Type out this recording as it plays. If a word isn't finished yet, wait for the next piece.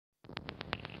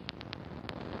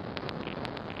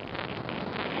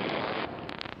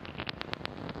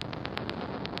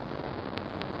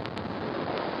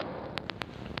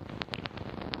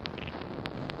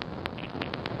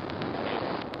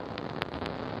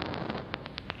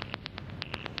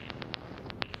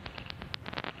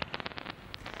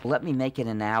Let me make an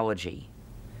analogy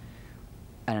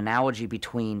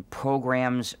between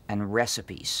programs and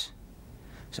recipes.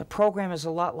 So a program is a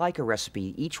lot like a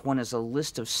recipe. Each one is a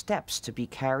list of steps to be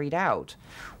carried out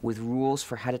with rules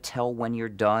for how to tell when you're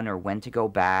done or when to go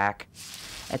back.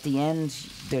 At the end,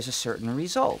 there's a certain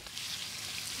result.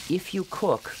 If you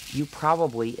cook, you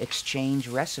probably exchange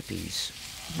recipes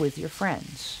with your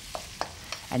friends.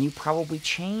 And you probably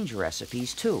change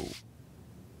recipes too.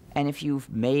 And if you've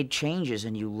made changes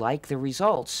and you like the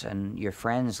results and your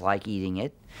friends like eating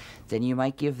it, then you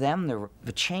might give them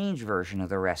the changed version of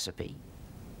the recipe.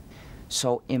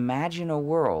 So imagine a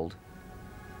world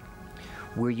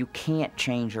where you can't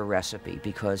change a recipe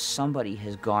because somebody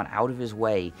has gone out of his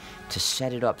way to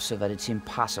set it up so that it's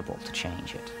impossible to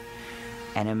change it.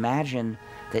 And imagine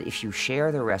that if you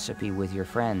share the recipe with your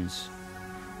friends,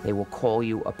 they will call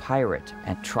you a pirate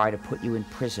and try to put you in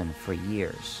prison for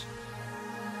years.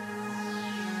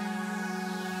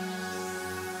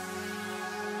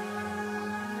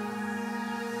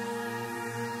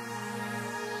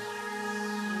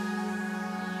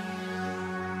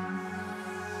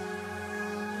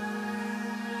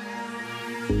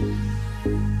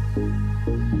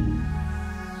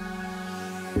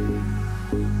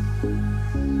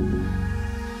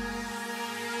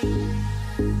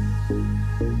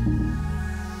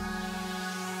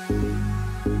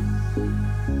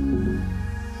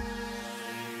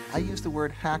 I use the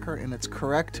word hacker in its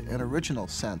correct and original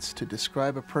sense to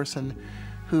describe a person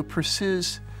who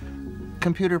pursues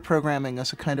computer programming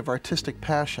as a kind of artistic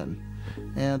passion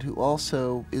and who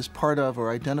also is part of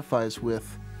or identifies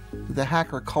with the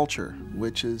hacker culture,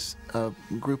 which is a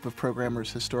group of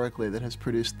programmers historically that has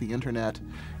produced the internet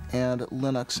and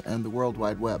Linux and the World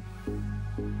Wide Web.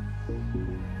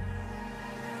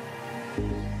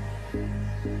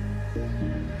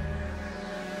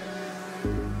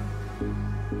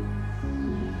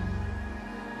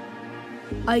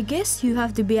 I guess you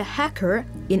have to be a hacker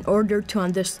in order to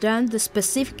understand the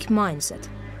specific mindset.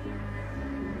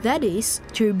 That is,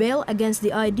 to rebel against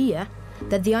the idea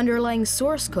that the underlying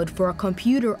source code for a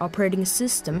computer operating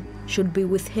system should be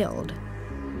withheld.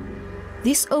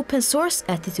 This open source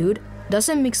attitude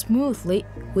doesn't mix smoothly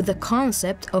with the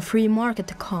concept of free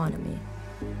market economy.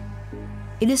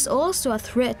 It is also a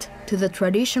threat to the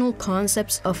traditional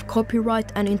concepts of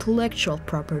copyright and intellectual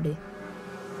property.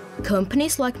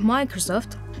 Companies like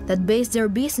Microsoft, that base their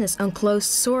business on closed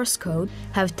source code,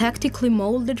 have tactically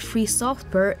molded free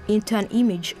software into an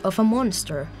image of a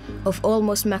monster of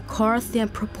almost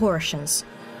McCarthyian proportions.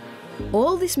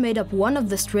 All this made up one of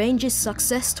the strangest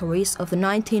success stories of the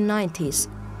 1990s,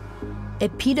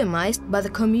 epitomized by the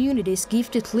community's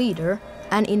gifted leader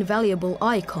and invaluable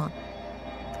icon,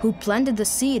 who planted the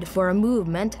seed for a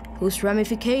movement whose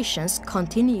ramifications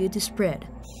continue to spread.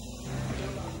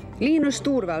 Linus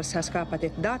Torvalds har skapat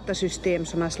ett datasystem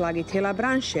som har slagit hela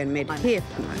branschen med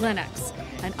häpnad. Linux,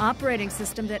 an operating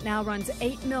system that now runs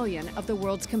 8 million of the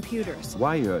world's computers.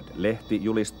 Wired-lehti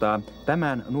julistaa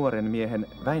tämän nuoren miehen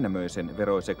Väinämöisen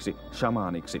veroiseksi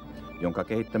shamaaniksi, jonka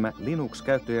kehittämä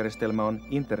Linux-käyttöjärjestelmä on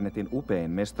internetin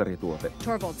upein mestarituote.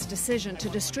 Torvalds' decision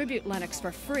to distribute Linux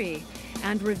for free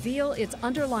and reveal its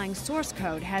underlying source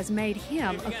code has made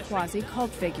him a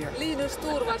quasi-cult figure. Linus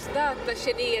Torvalds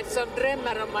datageniet som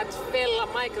drömmer om att fälla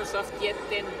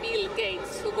Microsoft-jätten Bill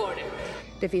Gates. Hur går det?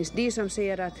 Det finns de som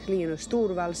säger att Linus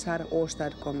Torvalds har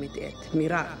åstadkommit ett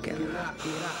mirakel.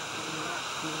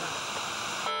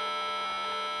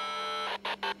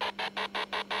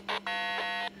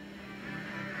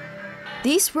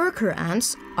 These worker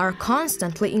ants are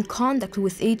constantly in contact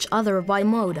with each other by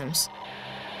modems,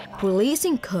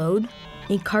 releasing code,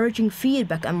 encouraging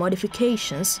feedback and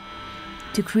modifications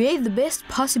to create the best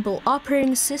possible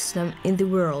operating system in the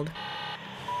world.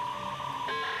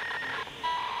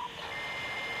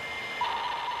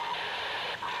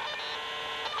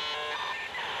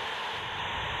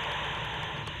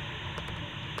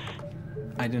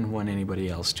 I didn't want anybody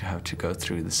else to have to go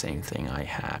through the same thing I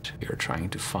had. We were trying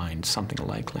to find something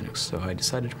like Linux, so I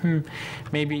decided,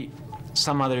 maybe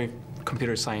some other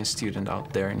computer science student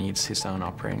out there needs his own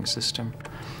operating system.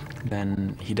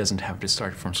 Then he doesn't have to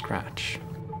start from scratch.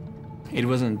 It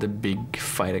wasn't the big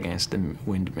fight against the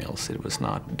windmills. It was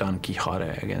not Don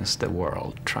Quixote against the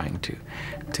world trying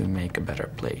to make a better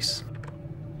place.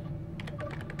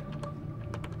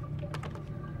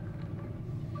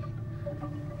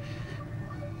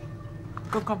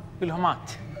 Kom, vill du ha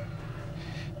mat?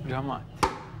 Vill du ha mat?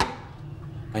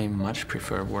 I much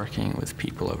prefer working with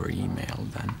people over email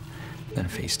than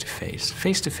face-to-face.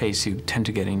 Face-to-face, you tend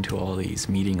to get into all these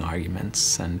meeting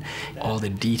arguments and all the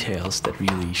details that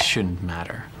really shouldn't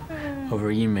matter. Over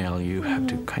email, you have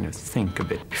to kind of think a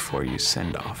bit before you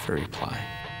send off a reply.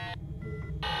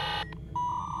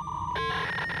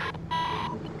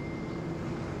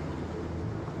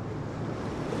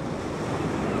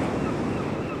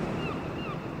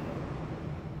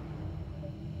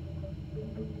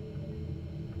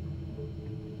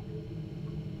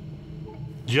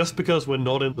 Just because we're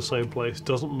not in the same place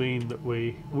doesn't mean that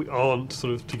we aren't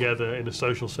sort of together in a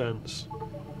social sense.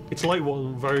 It's like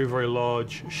one very, very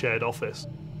large shared office.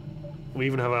 We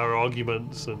even have our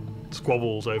arguments and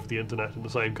squabbles over the internet in the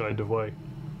same kind of way.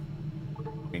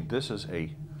 I mean, this is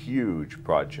a huge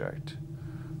project.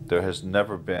 There has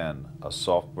never been a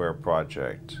software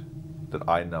project that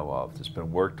I know of that's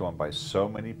been worked on by so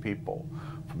many people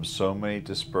from so many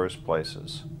dispersed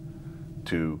places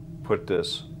to put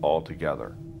this all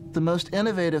together. The most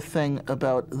innovative thing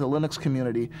about the Linux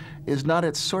community is not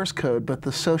its source code, but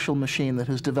the social machine that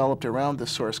has developed around the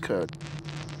source code.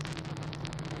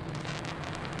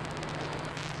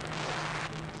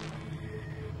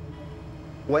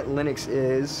 What Linux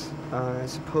is, I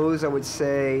suppose I would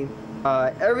say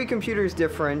every computer is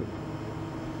different.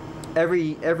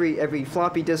 Every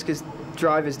floppy disk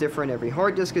drive is different, every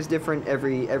hard disk is different,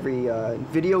 every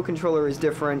video controller is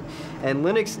different, and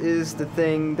Linux is the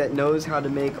thing that knows how to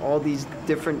make all these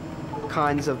different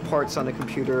kinds of parts on a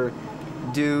computer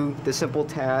do the simple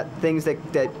things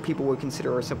that people would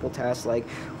consider are simple tasks, like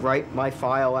write my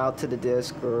file out to the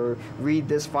disk, or read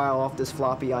this file off this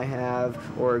floppy I have,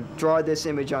 or draw this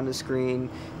image on the screen.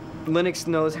 Linux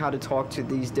knows how to talk to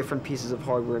these different pieces of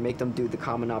hardware and make them do the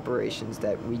common operations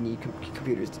that we need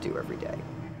computers to do every day.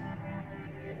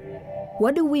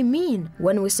 What do we mean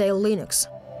when we say Linux?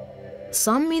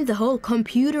 Some mean the whole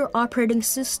computer operating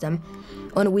system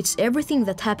on which everything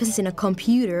that happens in a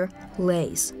computer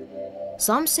lays.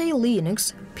 Some say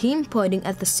Linux, pinpointing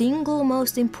at the single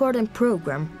most important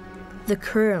program, the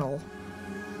kernel.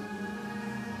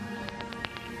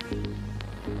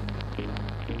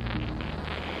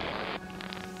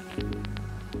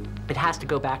 It has to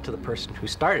go back to the person who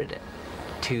started it,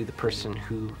 to the person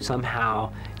who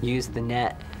somehow used the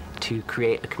net to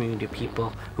create a community of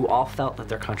people who all felt that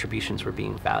their contributions were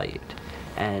being valued.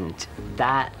 And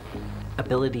that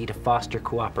ability to foster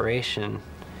cooperation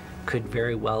could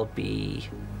very well be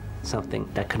something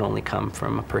that can only come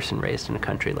from a person raised in a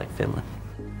country like Finland.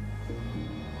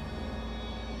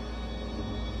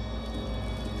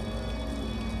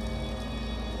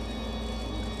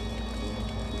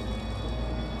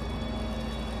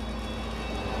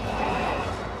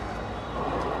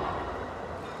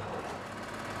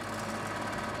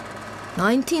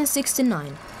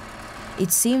 (1969).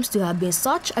 It seems to have been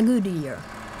such a good year.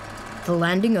 The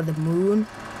landing of the moon,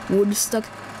 Woodstock,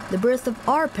 the birth of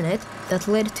ARPANET that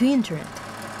led to Internet.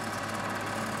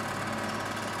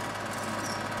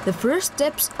 The first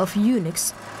steps of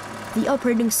Unix, the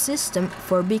operating system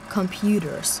for big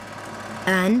computers.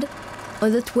 And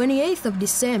on the 28th of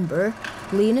December,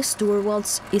 Linus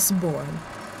Torvalds is born.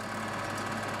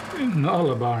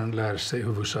 Alla barn lär sig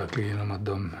huvudsakligen genom att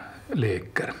de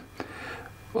leker.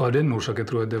 Och av den orsaken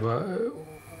tror jag det var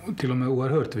till och med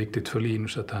oerhört viktigt för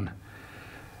Linus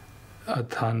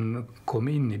att han kom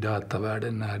in i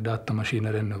datavärlden när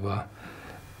datamaskiner ännu var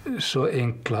så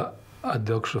enkla att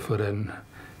det också för en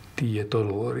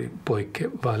 10-12-årig pojke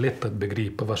var lätt att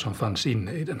begripa vad som fanns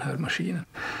inne i den här maskinen.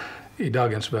 I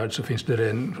dagens värld så finns det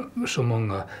redan så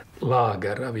många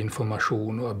lager av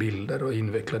information och bilder och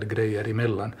invecklade grejer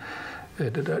emellan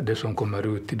det som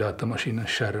kommer ut i datamaskinens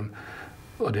skärm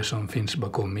och det som finns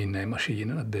bakom inne i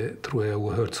maskinen. Att det tror jag är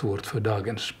oerhört svårt för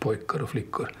dagens pojkar och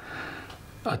flickor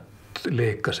att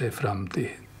leka sig fram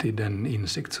till den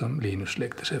insikt som Linus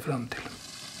lekte sig fram till.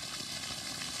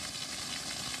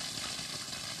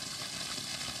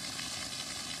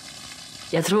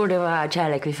 Jag tror det var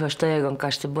kärlek vid första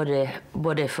ögonkastet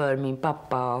både för min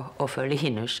pappa och för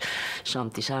Linus som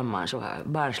tillsammans var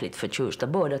barnsligt förtjusta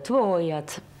båda två i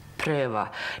att pröva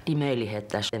de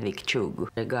möjligheter som VIC 20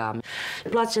 gav.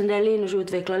 Platsen där Linus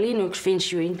utvecklar Linux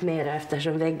finns ju inte mer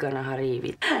eftersom väggarna har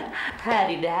rivit. Här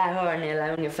i det här hörnet,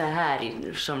 eller ungefär här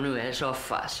som nu är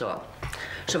soffa,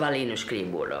 så var Linus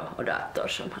skrivbord och dator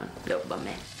som han jobbade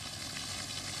med.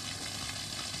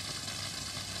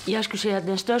 Jag skulle säga att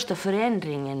den största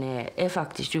förändringen är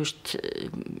faktiskt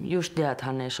just det att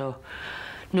han är så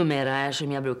numera är,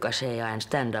 som jag brukar säga, en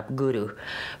stand-up-guru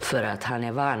för att han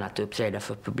är van att uppträda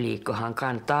för publik och han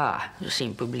kan ta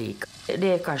sin publik.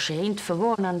 Det är kanske inte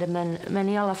förvånande men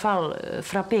i alla fall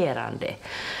frapperande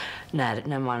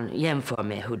när man jämför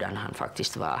med hur han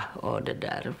faktiskt var och det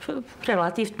där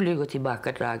relativt blyg och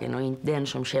tillbakadragen och inte den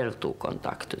som själv tog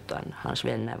kontakt utan hans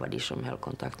vänner var de som höll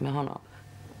kontakt med honom.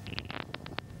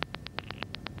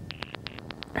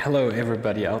 Hello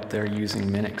everybody out there using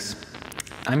Linux.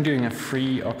 I'm doing a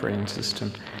free operating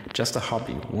system, just a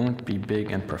hobby, won't be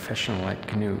big and professional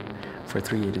like GNU for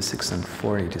 386 and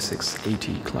 486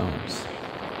 AT clones.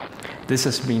 This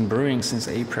has been brewing since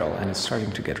April and is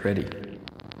starting to get ready.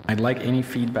 I'd like any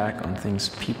feedback on things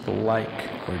people like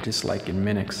or dislike in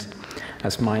Linux,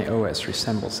 as my OS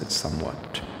resembles it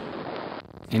somewhat.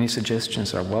 Any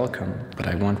suggestions are welcome, but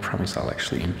I won't promise I'll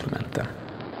actually implement them.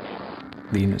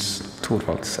 Linus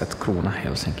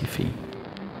Torvalds@kruunahelsinki.fi.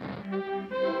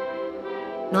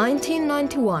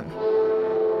 1991.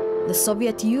 The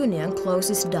Soviet Union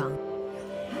closes down.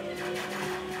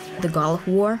 The Gulf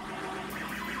War.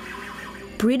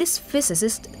 British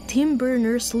physicist Tim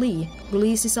Berners-Lee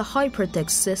releases a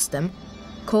hypertext system,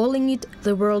 calling it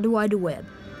the World Wide Web.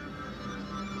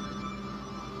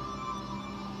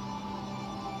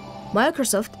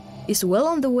 Microsoft is well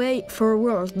on the way for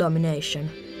world domination.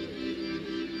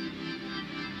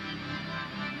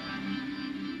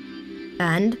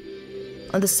 And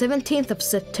on the 17th of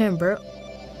September,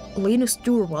 Linus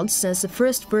Torvalds sends the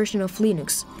first version of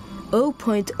Linux,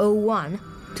 0.01,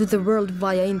 to the world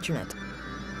via internet.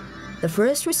 The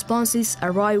first responses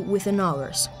arrive within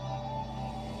hours.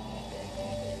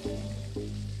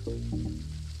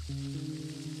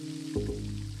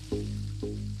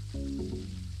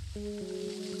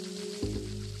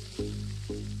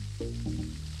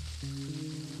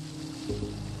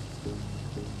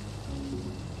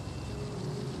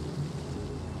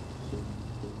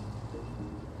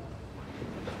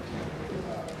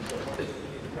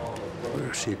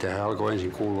 Siitähän alkoi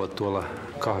ensin kuulua tuolla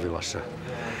kahvilassa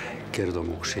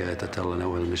kertomuksia, että tällainen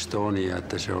ohjelmisto on ja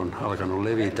että se on alkanut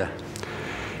levitä.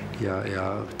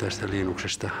 Ja tästä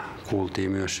Linuxesta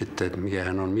kuultiin myös sitten, että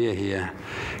mikähän on miehiä.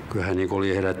 Kyllä hän niin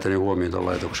oli herättänyt huomiota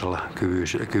laitoksella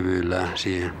kyvyillään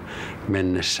siihen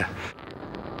mennessä.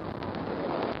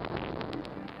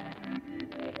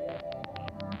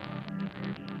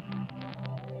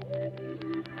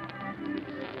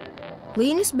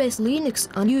 Linus based Linux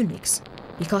on Unix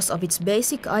because of its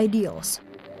basic ideals.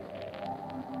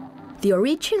 The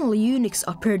original Unix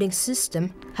operating system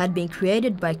had been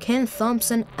created by Ken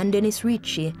Thompson and Dennis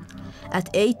Ritchie at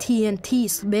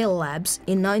AT&T's Bell Labs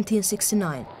in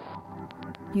 1969.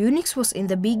 Unix was in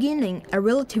the beginning a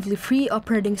relatively free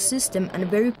operating system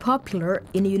and very popular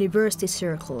in university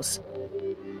circles.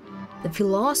 The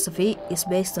philosophy is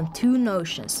based on two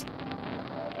notions.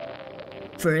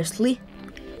 Firstly,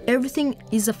 everything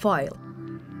is a file.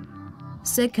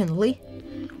 Secondly,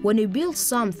 when you build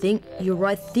something, you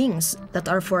write things that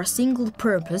are for a single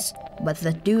purpose, but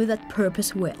that do that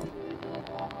purpose well.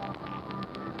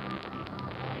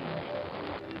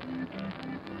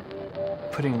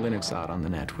 Putting Linux out on the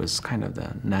net was kind of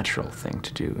the natural thing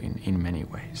to do in many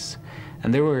ways.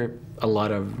 And there were a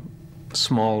lot of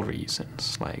small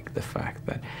reasons, like the fact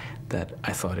that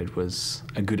I thought it was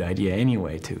a good idea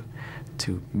anyway to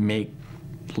make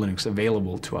Linux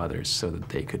available to others so that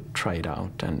they could try it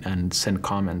out and send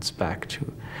comments back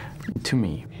to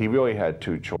me. He really had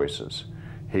two choices.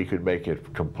 He could make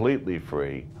it completely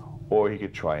free, or he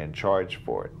could try and charge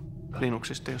for it.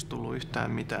 Linuxista ei olisi tullut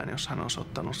yhtään mitään, jos hän olisi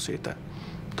ottanut siitä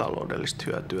taloudellista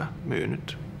hyötyä,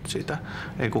 myynyt sitä.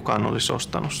 Ei kukaan olisi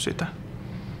ostanut sitä.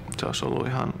 Se olisi ollut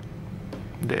ihan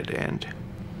dead end.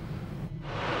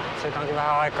 Siitä onkin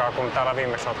vähän aikaa, kun täällä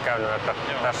viimeksi olet käynyt, että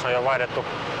tässä on jo vaihdettu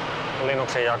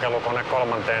Linuxin jakelukone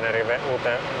 3.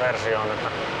 uuteen versioon.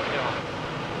 Joo.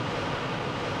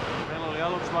 Meillä oli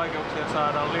aluksi vaikeuksia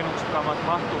saada Linux-kamat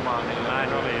mahtumaan. Niin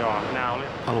näin oli, joo.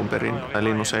 Alun perin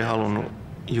Linus ei halunnut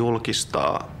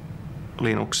julkistaa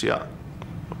Linuxia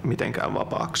mitenkään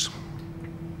vapaaksi.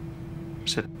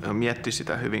 Se mietti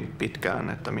sitä hyvin pitkään,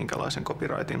 että minkälaisen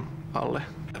copyrightin alle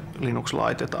Linux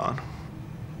laitetaan.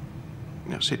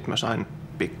 Ja sitten mä sain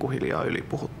pikkuhiljaa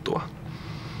ylipuhuttua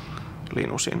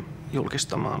Linuxin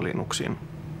julkistamaan Linuxin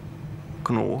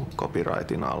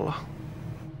GNU-copyrightin alla.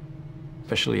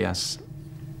 Especially as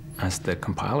the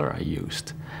compiler I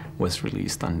used was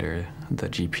released under the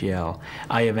GPL,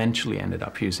 I eventually ended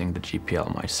up using the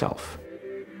GPL myself.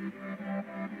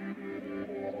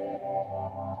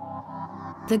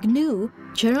 The GNU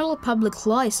General Public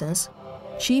License,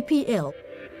 GPL,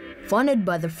 funded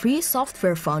by the Free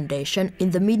Software Foundation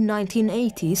in the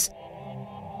mid-1980s,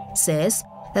 says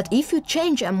that if you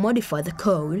change and modify the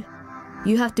code,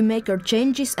 you have to make your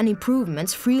changes and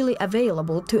improvements freely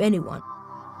available to anyone.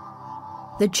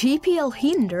 The GPL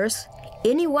hinders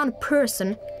any one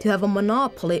person to have a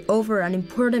monopoly over an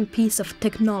important piece of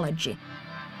technology.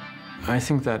 I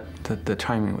think that the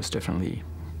timing was definitely,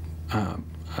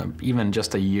 even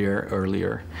just a year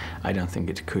earlier, I don't think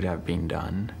it could have been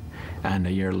done. and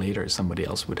a year later somebody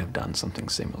else would have done something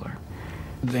similar.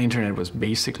 The internet was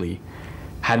basically,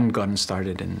 hadn't gotten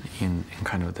started in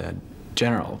kind of the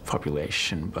general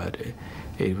population, but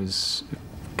it was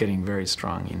getting very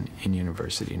strong in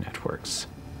university networks.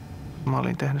 Mä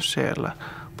olin tehnyt siellä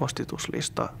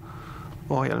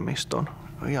postituslista-ohjelmiston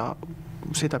ja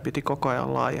sitä piti koko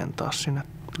ajan laajentaa sinne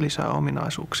lisää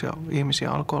ominaisuuksia.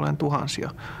 Ihmisiä alkoi olemaan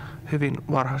tuhansia hyvin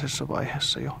varhaisessa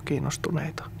vaiheessa jo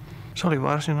kiinnostuneita. Se oli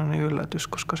varsinainen yllätys,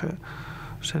 koska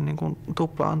se niin kuin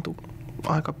tuplaantui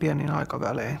aika pienin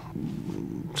aikavälein.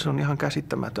 Se on ihan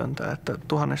käsittämätöntä, että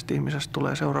 1000 ihmisestä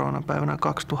tulee seuraavana päivänä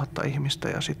 2000 ihmistä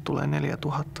ja sitten tulee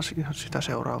 4000 sitä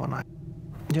seuraavana.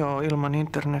 Joo, ilman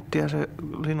internettiä se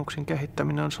Linuxin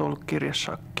kehittäminen on ollut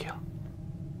kirjesakkia.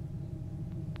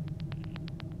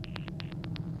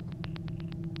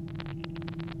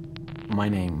 My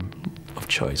name of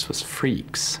choice was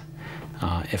Freaks,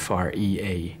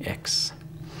 F-R-E-A-X,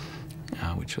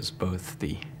 which was both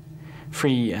the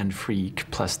free and freak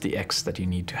plus the X that you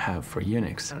need to have for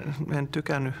Unix. En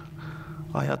tykännyt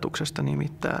ajatuksesta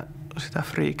nimittää sitä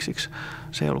Freaksiksi.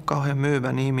 Se ei ollut kauhean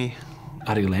myyvä nimi.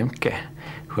 Ari Lemke,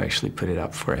 who actually put it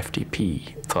up for FTP,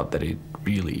 thought that it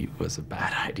really was a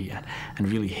bad idea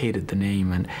and really hated the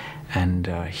name, and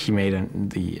he made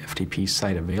the FTP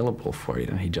site available for it,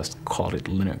 and he just called it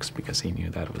Linux because he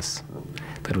knew that was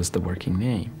the working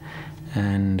name,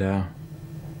 and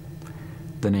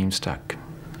the name stuck,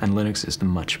 and Linux is the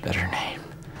much better name.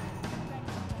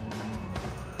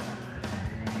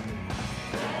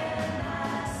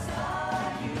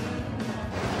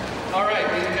 All right,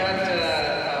 we've got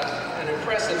an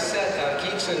impressive set of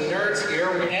geeks and nerds here.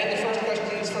 And the first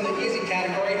question is from the easy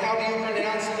category. How do you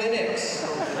pronounce Linux?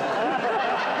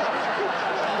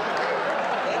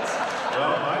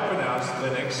 Well, I pronounce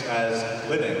Linux as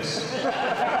Linux.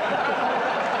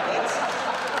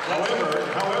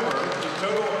 However, the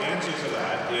total answer to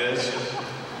that is,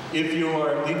 if you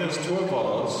are Linus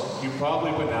Torvalds, you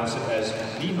probably pronounce it as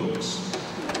Linux.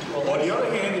 On the other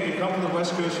hand, if you come from the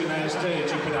West Coast of the United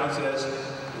States, you pronounce it as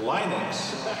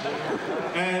Linux.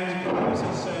 And as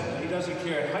he said, he doesn't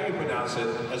care how you pronounce it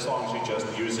as long as you just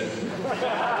use it.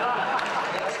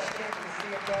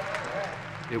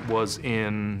 It was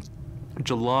in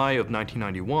July of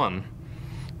 1991,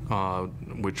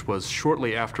 which was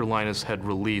shortly after Linus had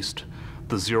released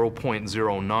the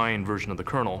 0.09 version of the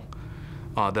kernel,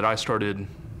 that I started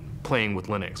playing with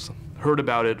Linux. Heard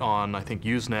about it on, I think,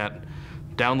 Usenet,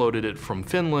 downloaded it from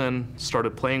Finland,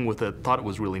 started playing with it, thought it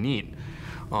was really neat.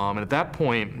 And at that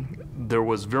point, there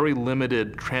was very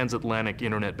limited transatlantic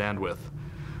internet bandwidth.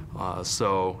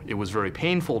 So it was very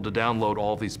painful to download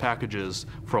all these packages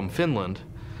from Finland.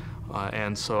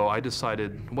 And so I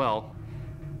decided, well,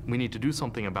 we need to do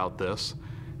something about this.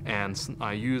 And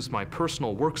I used my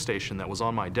personal workstation that was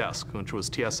on my desk, which was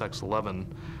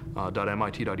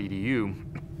tsx11.mit.edu.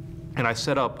 And I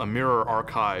set up a mirror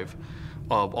archive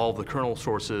of all the kernel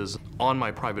sources on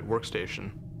my private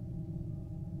workstation.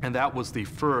 And that was the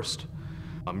first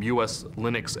US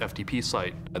Linux FTP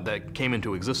site that came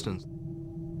into existence.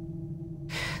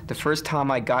 The first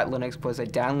time I got Linux was I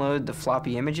downloaded the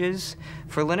floppy images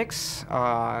for Linux,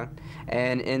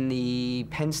 and in the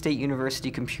Penn State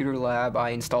University computer lab,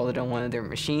 I installed it on one of their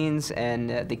machines, and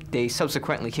they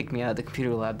subsequently kicked me out of the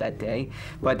computer lab that day.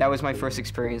 But that was my first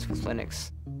experience with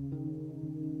Linux.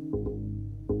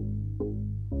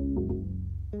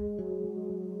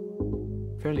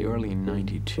 Fairly early in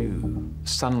 '92,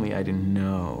 suddenly I didn't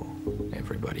know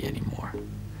everybody anymore.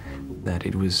 That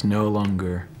it was no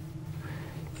longer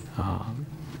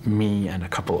me and a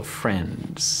couple of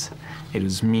friends. It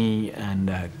was me and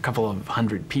a couple of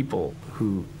hundred people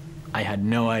who I had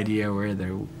no idea where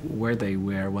they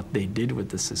were, what they did with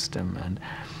the system,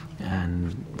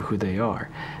 and who they are.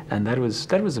 And that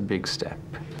was a big step.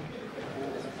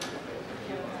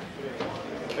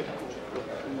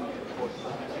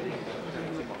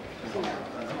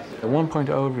 The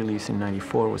 1.0 release in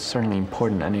 '94 was certainly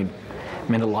important, and it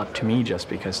meant a lot to me just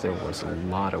because there was a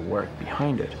lot of work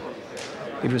behind it.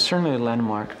 It was certainly a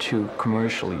landmark to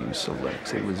commercial use of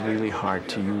Linux. It was really hard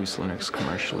to use Linux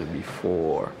commercially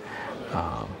before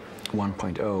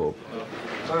 1.0.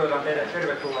 Toivotan teidät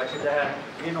tervetulleeksi tähän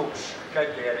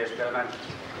Linux-käyttöjärjestelmän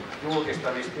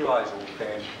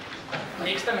julkistamistilaisuuteen.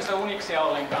 Miksi tämmöistä Unixia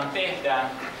ollenkaan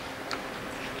tehdään,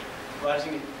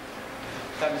 varsinkin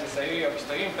tämmöisessä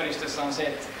yliopistoympäristössä, on se,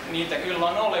 että niitä kyllä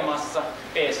on olemassa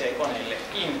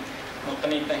PC-koneillekin, mutta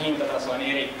niiden hintataso on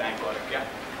erittäin korkea.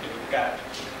 Eli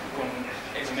kun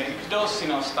esimerkiksi DOS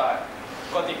nostaa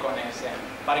kotikoneeseen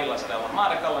 200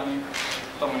 markalla, niin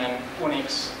tuommoinen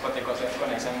Unix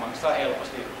kotikoneeseen maksaa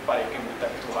helposti 20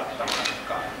 000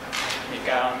 markkaa.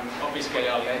 mikä on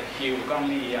opiskelijalle hiukan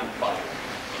liian paljon.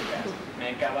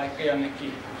 Menkää vaikka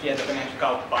jonnekin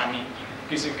tietokonekauppaan, niin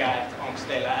kysykää, että onko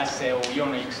teillä SCU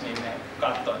Unix, niin ne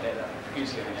katsoo teitä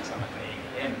kysyen ja sanoo, että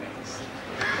ei hemmetissä.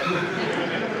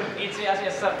 Itse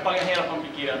asiassa paljon helpompi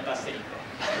kirjoittaa se itse.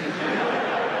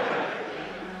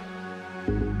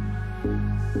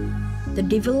 The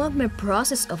development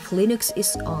process of Linux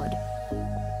is odd.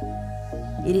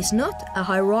 It is not a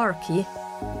hierarchy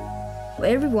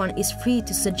where everyone is free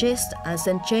to suggest and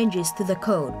send changes to the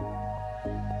code.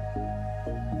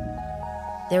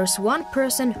 There is one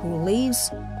person who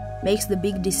leads, makes the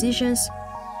big decisions,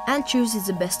 and chooses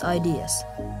the best ideas.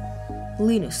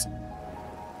 Linus,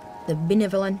 the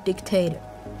benevolent dictator.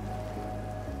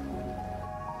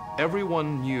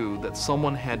 Everyone knew that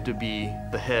someone had to be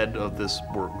the head of this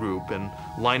work group, and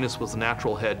Linus was the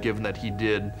natural head given that he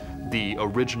did the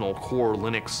original core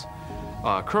Linux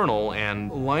kernel,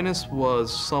 and Linus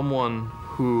was someone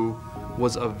who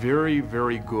was a very,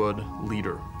 very good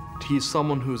leader. He's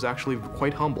someone who's actually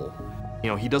quite humble. You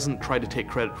know, he doesn't try to take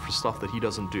credit for stuff that he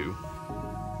doesn't do.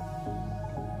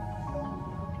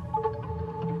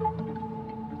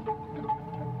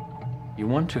 You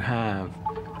want to have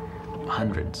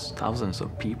hundreds, thousands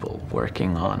of people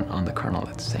working on the kernel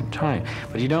at the same time,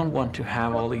 but you don't want to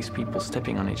have all these people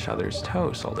stepping on each other's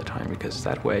toes all the time, because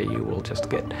that way you will just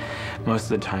get, most of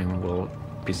the time will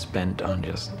be spent on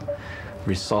just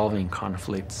resolving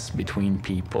conflicts between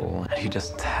people, and you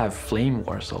just have flame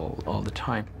wars all the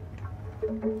time.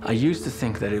 I used to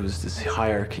think that it was this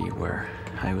hierarchy where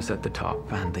I was at the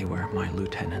top and they were my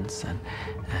lieutenants,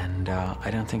 and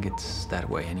I don't think it's that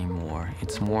way anymore.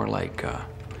 It's more like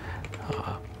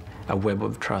a web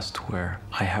of trust where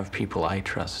I have people I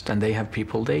trust and they have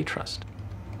people they trust.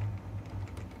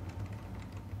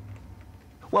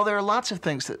 Well, there are lots of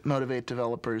things that motivate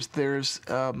developers. There's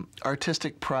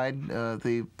artistic pride,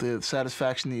 the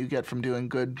satisfaction that you get from doing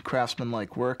good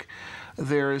craftsman-like work.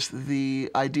 There's the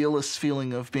idealist's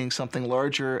feeling of being something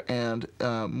larger and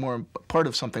part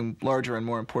of something larger and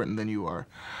more important than you are.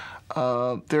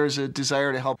 There's a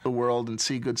desire to help the world and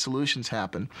see good solutions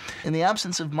happen. In the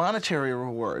absence of monetary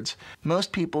rewards,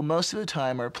 most people, most of the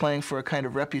time, are playing for a kind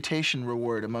of reputation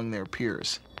reward among their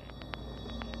peers.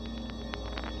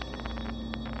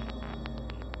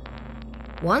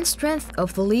 One strength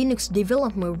of the Linux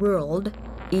development world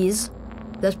is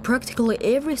that practically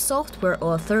every software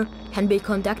author can be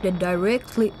contacted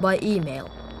directly by email.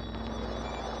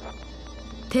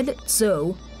 Ted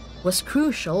Zoe was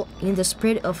crucial in the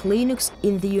spread of Linux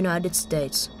in the United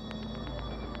States.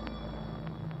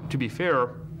 To be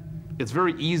fair, it's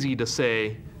very easy to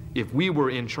say, if we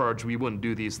were in charge, we wouldn't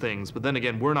do these things. But then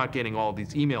again, we're not getting all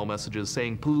these email messages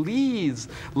saying, please,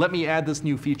 let me add this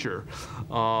new feature.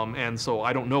 And so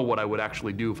I don't know what I would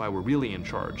actually do if I were really in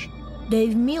charge.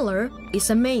 Dave Miller is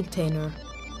a maintainer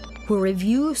who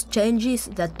reviews changes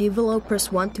that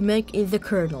developers want to make in the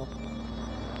kernel.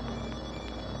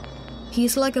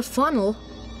 He's like a funnel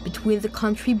between the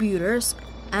contributors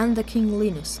and the King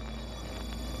Linus.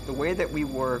 The way that we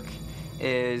work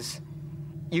is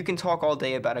you can talk all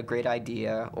day about a great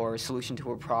idea or a solution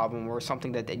to a problem or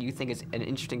something that you think is an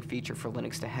interesting feature for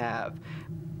Linux to have.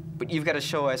 But you've got to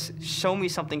show me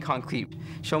something concrete.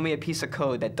 Show me a piece of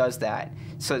code that does that.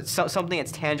 So something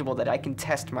that's tangible that I can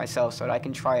test myself so that I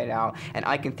can try it out and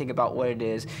I can think about what it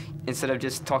is instead of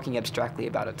just talking abstractly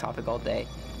about a topic all day.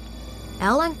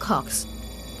 Alan Cox,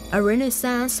 a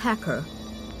Renaissance hacker,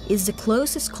 is the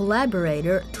closest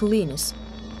collaborator to Linus,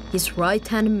 his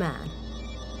right-hand man.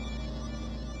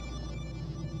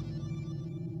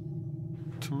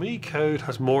 To me, code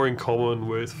has more in common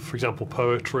with, for example,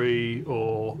 poetry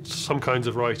or some kinds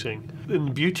of writing. And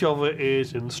the beauty of it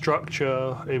is in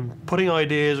structure, in putting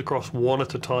ideas across one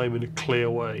at a time in a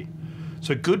clear way.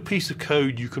 So a good piece of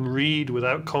code you can read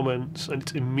without comments, and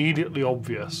it's immediately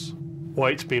obvious why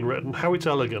it's been written, how it's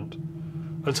elegant.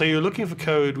 And so you're looking for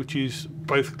code which is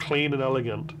both clean and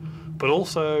elegant, but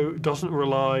also doesn't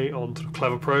rely on sort of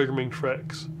clever programming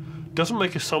tricks, doesn't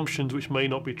make assumptions which may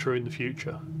not be true in the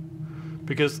future.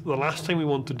 Because the last thing we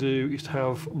want to do is to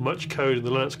have much code in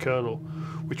the Linux kernel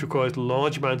which requires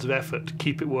large amounts of effort to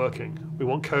keep it working. We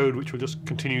want code which will just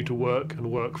continue to work and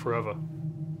work forever.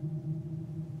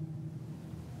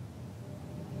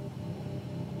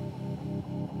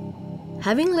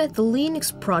 Having led the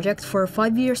Linux project for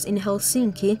 5 years in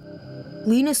Helsinki,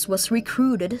 Linus was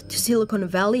recruited to Silicon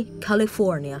Valley,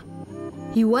 California.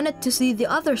 He wanted to see the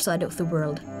other side of the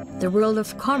world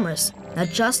of commerce, not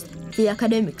just the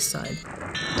academic side.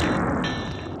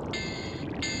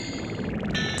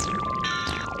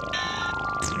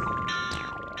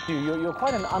 You're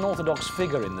quite an unorthodox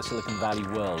figure in the Silicon Valley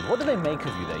world. What do they make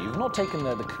of you there? You've not taken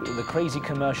the crazy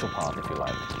commercial path, if you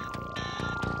like.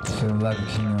 Feel like a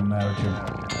king of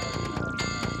America.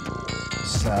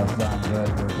 Southbound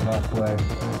Railroad Parkway.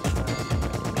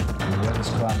 The weather's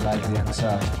quite like the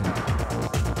Antarctica.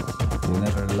 You're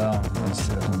never alone in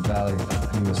Silicon Valley,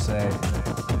 USA.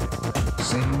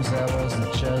 Seems I was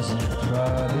the chosen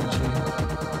prodigy.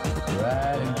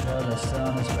 Writing color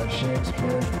sonnets by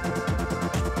Shakespeare.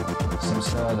 Some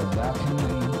sort of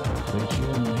alchemy, they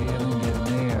couldn't even get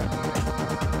near.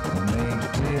 And they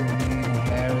didn't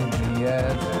inherit the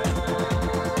earth.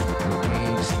 The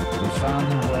East, they found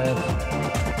the wealth.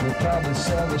 They probably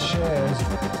sell the shares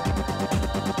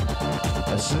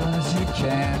as soon as you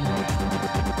can.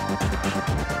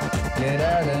 Get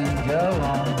out and go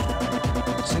on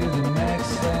to the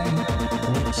next thing.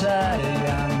 Retire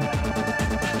young.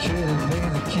 Shouldn't be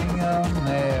the king of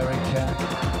America.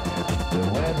 The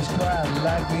weather's quite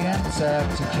like the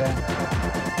Antarctica.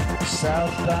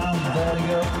 Southbound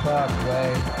Vertigo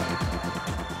Parkway.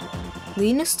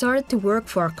 Linus started to work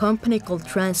for a company called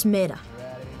Transmeta.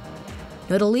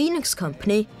 Not a Linux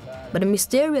company, but a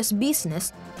mysterious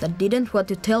business that didn't want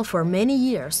to tell for many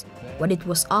years what it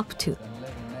was up to.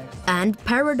 And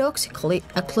paradoxically,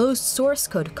 a closed source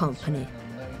code company.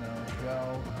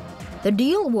 The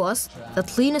deal was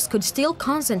that Linus could still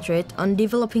concentrate on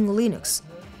developing Linux.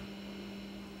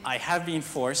 I have been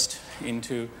forced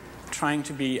into trying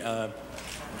to be a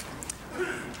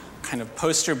kind of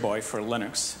poster boy for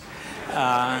Linux.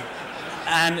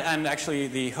 And actually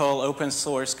the whole open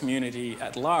source community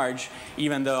at large,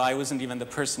 even though I wasn't even the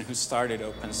person who started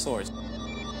open source.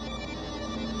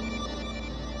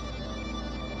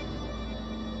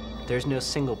 There's no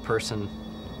single person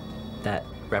that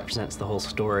represents the whole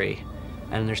story,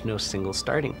 and there's no single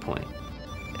starting point.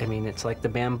 I mean, it's like the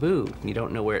bamboo. You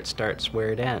don't know where it starts, where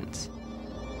it ends.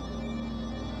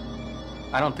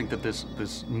 I don't think that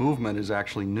this movement is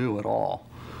actually new at all.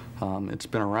 It's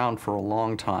been around for a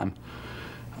long time.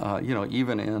 You know,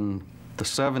 even in the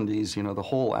 70s, you know, the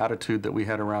whole attitude that we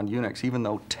had around Unix, even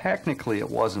though technically it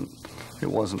wasn't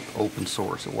open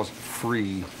source, it wasn't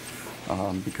free,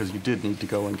 because you did need to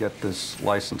go and get this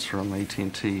license from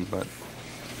AT&T, but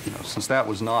you know, since that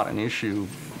was not an issue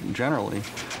generally,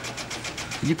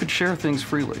 you could share things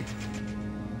freely.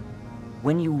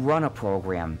 When you run a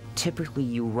program, typically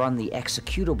you run the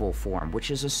executable form,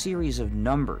 which is a series of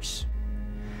numbers.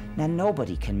 Now,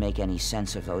 nobody can make any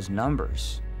sense of those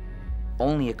numbers.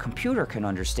 Only a computer can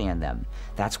understand them.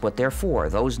 That's what they're for.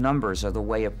 Those numbers are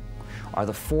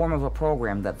the form of a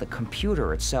program that the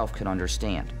computer itself can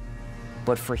understand.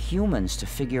 But for humans to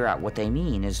figure out what they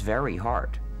mean is very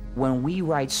hard. When we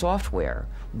write software,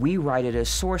 we write it as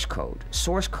source code.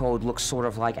 Source code looks sort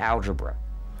of like algebra.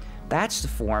 That's the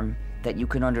form that you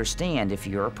can understand if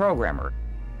you're a programmer.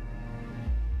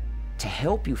 To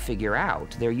help you figure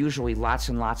out, there are usually lots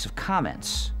and lots of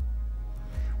comments,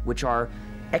 which are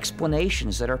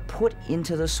explanations that are put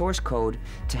into the source code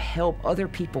to help other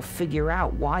people figure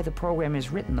out why the program is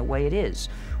written the way it is.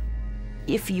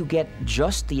 If you get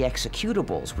just the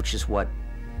executables, which is what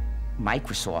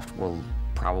Microsoft will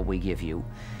probably give you,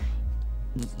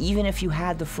 even if you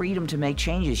had the freedom to make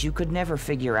changes, you could never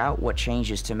figure out what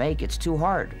changes to make. It's too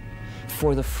hard.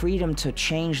 For the freedom to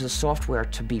change the software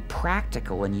to be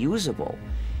practical and usable,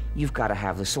 you've got to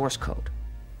have the source code.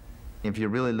 If you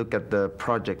really look at the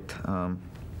project,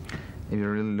 if you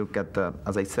really look at the,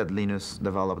 as I said, Linus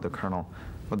developed the kernel,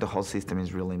 but the whole system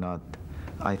is really not.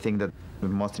 I think that the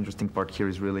most interesting part here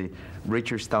is really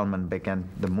Richard Stallman began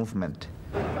the movement.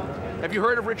 Have you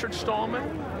heard of Richard Stallman?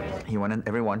 He wanted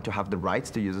everyone to have the rights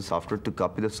to use the software, to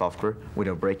copy the software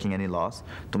without breaking any laws,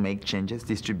 to make changes,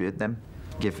 distribute them,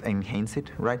 enhance it,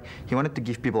 right? He wanted to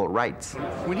give people rights.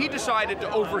 When he decided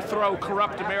to overthrow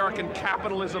corrupt American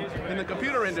capitalism in the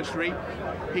computer industry,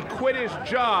 he quit his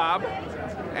job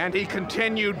and he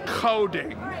continued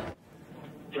coding.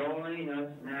 Join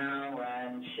us now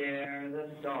and share the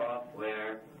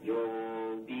software.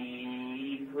 You'll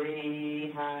be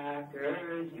free,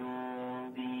 hackers.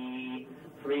 You'll be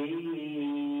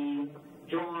free.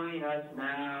 Join us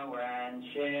now and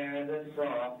share the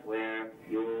software.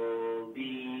 You'll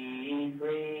be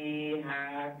free,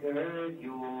 hackers.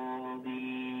 You'll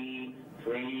be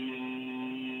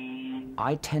free.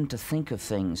 I tend to think of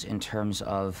things in terms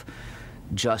of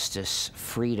justice,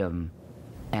 freedom,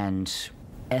 and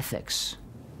ethics.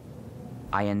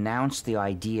 I announced the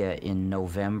idea in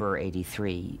November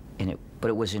 '83, but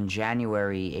it was in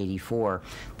January '84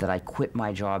 that I quit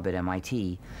my job at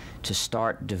MIT to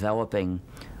start developing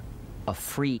a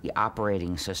free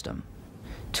operating system,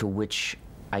 to which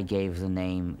I gave the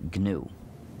name GNU.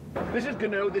 This is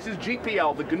GNU, this is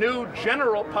GPL, the GNU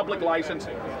General Public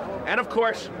Licensing. And of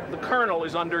course, the kernel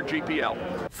is under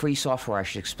GPL. Free software, I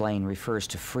should explain, refers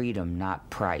to freedom, not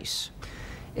price.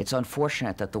 It's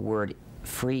unfortunate that the word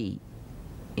free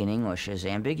in English is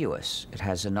ambiguous. It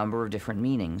has a number of different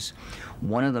meanings.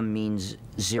 One of them means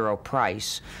zero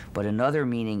price, but another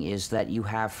meaning is that you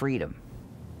have freedom.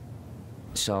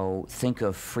 So think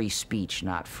of free speech,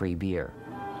 not free beer.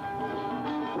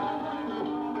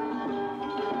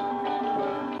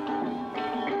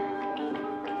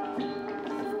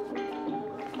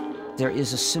 There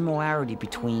is a similarity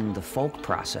between the folk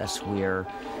process, where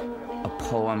a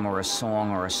poem or a song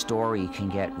or a story can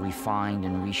get refined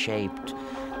and reshaped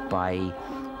by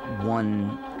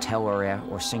one teller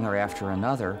or singer after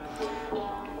another,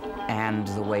 and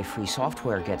the way free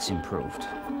software gets improved.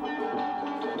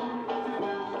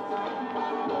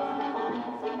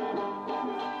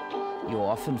 You'll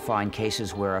often find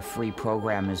cases where a free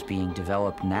program is being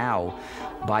developed now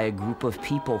by a group of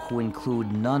people who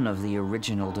include none of the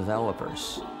original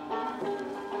developers.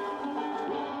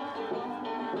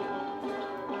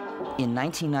 In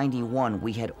 1991,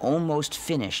 we had almost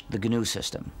finished the GNU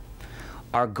system.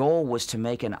 Our goal was to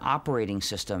make an operating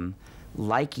system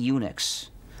like Unix,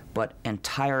 but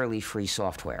entirely free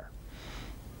software.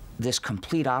 This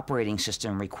complete operating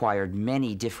system required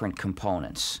many different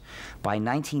components. By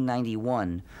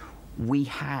 1991, we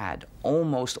had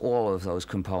almost all of those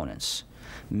components.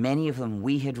 Many of them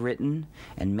we had written,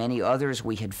 and many others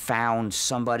we had found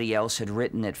somebody else had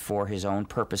written it for his own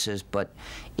purposes, but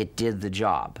it did the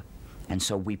job. And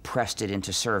so we pressed it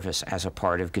into service as a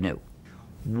part of GNU.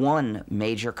 One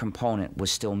major component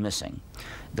was still missing,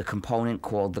 the component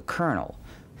called the kernel.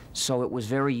 So it was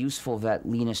very useful that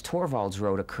Linus Torvalds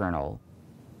wrote a kernel.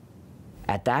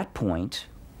 At that point,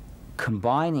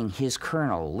 combining his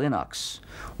kernel, Linux,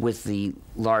 with the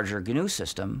larger GNU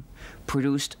system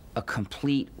produced a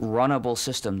complete runnable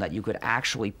system that you could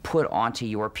actually put onto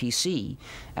your PC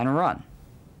and run.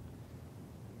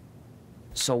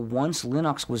 So once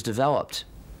Linux was developed,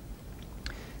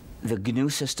 the GNU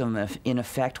system, in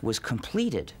effect, was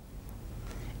completed,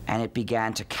 and it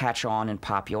began to catch on in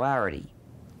popularity.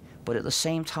 But at the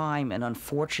same time, an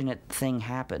unfortunate thing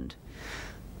happened.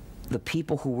 The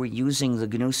people who were using the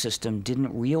GNU system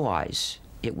didn't realize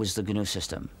it was the GNU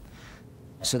system.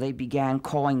 So they began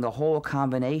calling the whole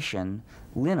combination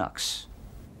Linux.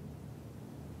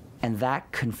 And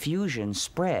that confusion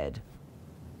spread.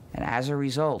 And as a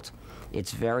result,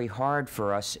 it's very hard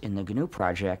for us in the GNU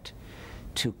project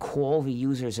to call the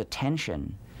user's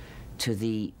attention to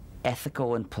the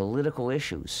ethical and political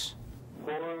issues.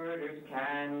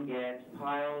 Can get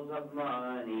piles of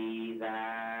money,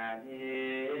 that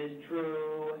is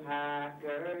true.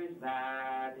 Hackers,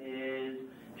 that is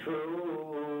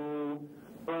true.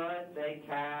 But they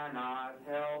cannot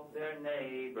help their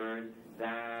neighbors,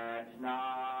 that's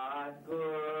not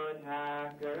good.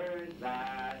 Hackers,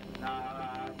 that's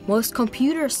not. Most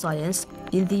computer science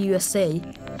in the USA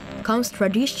comes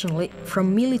traditionally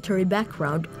from military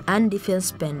background and defense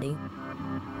spending.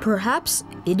 Perhaps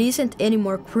it isn't any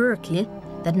more quirky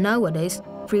that nowadays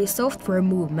free software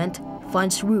movement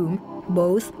finds room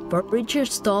both for Richard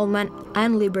Stallman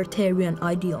and libertarian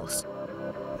ideals.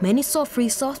 Many saw free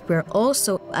software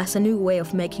also as a new way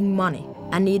of making money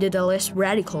and needed a less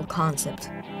radical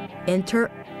concept. Enter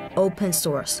open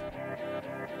source.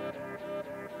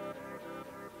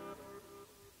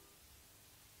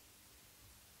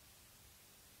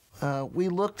 We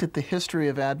looked at the history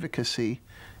of advocacy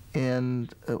in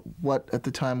what at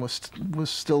the time was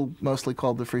still mostly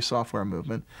called the free software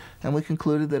movement, and we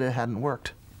concluded that it hadn't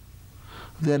worked.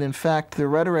 That in fact the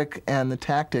rhetoric and the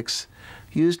tactics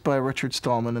used by Richard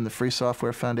Stallman and the Free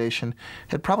Software Foundation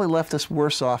had probably left us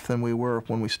worse off than we were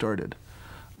when we started.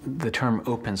 The term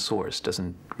open source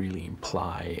doesn't really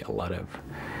imply a lot of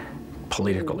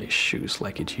political issues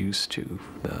like it used to.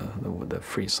 The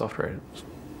free software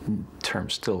term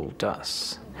still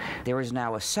does. There is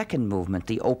now a second movement,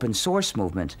 the open source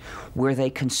movement, where they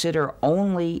consider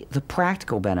only the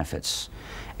practical benefits,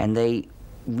 and they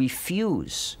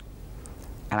refuse,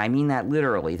 and I mean that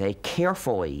literally, they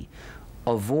carefully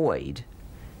avoid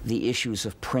the issues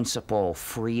of principle,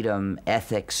 freedom,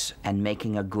 ethics, and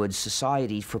making a good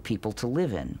society for people to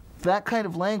live in. That kind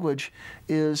of language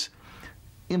is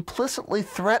implicitly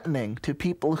threatening to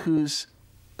people whose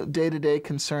day-to-day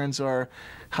concerns are,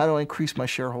 how do I increase my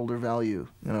shareholder value?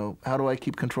 You know, how do I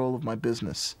keep control of my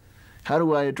business? How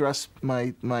do I address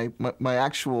my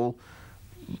actual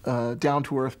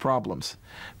down-to-earth problems.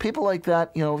 People like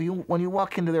that, you know, when you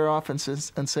walk into their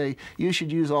offices and say, you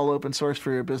should use all open source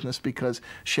for your business because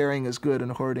sharing is good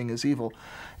and hoarding is evil,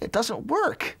 it doesn't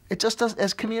work. It just doesn't,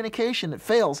 as communication, it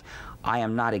fails. I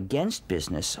am not against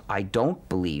business. I don't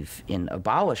believe in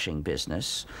abolishing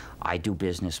business. I do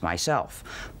business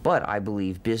myself. But I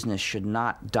believe business should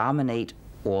not dominate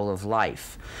all of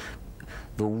life.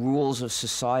 The rules of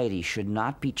society should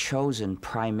not be chosen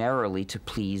primarily to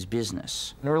please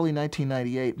business. In early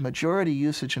 1998, majority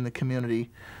usage in the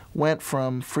community went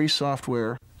from free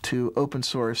software to open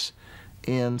source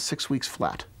in 6 weeks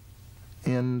flat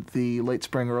in the late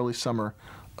spring, early summer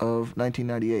of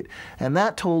 1998. And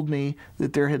that told me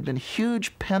that there had been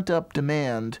huge pent-up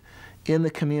demand in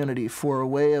the community for a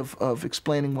way of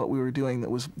explaining what we were doing that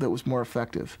was more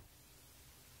effective.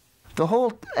 The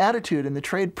whole attitude in the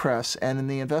trade press and in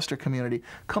the investor community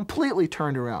completely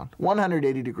turned around,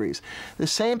 180 degrees. The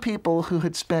same people who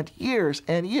had spent years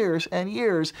and years and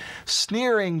years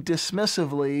sneering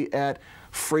dismissively at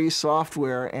free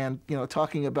software and, you know,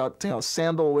 talking about, you know,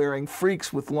 sandal-wearing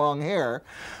freaks with long hair,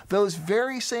 those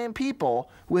very same people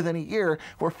within a year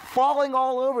were falling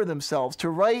all over themselves to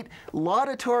write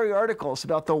laudatory articles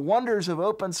about the wonders of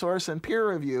open source and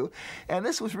peer review. And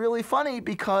this was really funny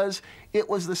because it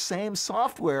was the same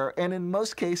software and in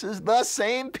most cases the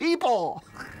same people.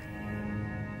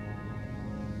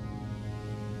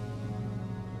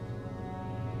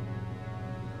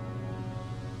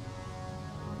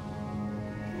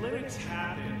 Linux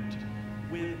happened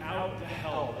without the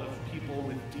help of people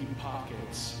with deep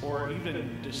pockets, or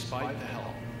even despite the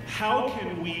help. How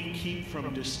can we keep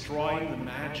from destroying the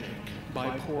magic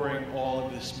by pouring all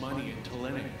of this money into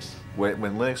Linux? When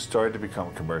Linux started to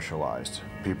become commercialized,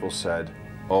 people said,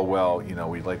 oh, well, you know,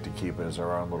 we'd like to keep it as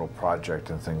our own little project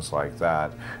and things like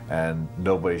that, and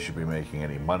nobody should be making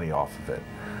any money off of it.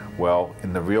 Well,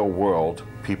 in the real world,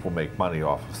 people make money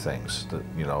off of things.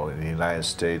 You know, in the United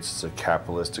States, it's a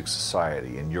capitalistic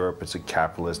society. In Europe, it's a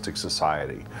capitalistic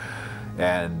society.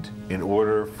 And in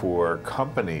order for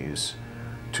companies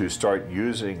to start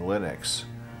using Linux,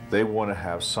 they want to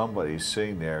have somebody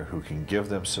sitting there who can give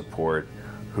them support,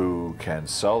 who can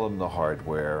sell them the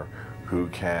hardware, who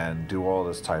can do all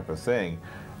this type of thing.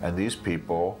 And these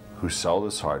people who sell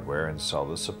this hardware and sell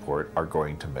the support are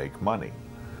going to make money.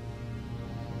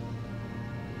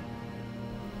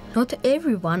 Not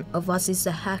every one of us is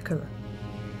a hacker.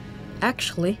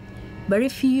 Actually, very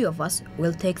few of us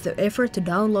will take the effort to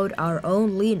download our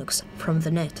own Linux from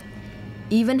the net.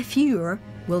 Even fewer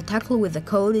will tackle with the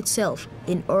code itself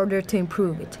in order to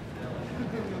improve it.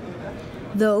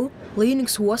 Though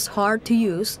Linux was hard to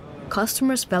use,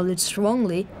 customers valued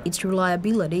strongly its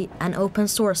reliability and open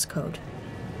source code.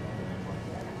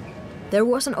 There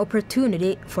was an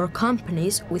opportunity for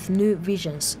companies with new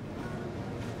visions.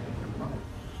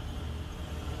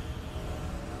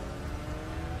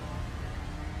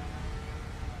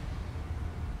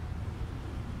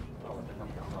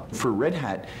 For Red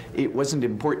Hat, it wasn't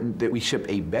important that we ship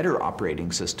a better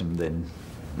operating system than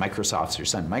Microsoft's or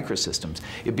Sun Microsystems.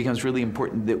 It becomes really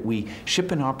important that we ship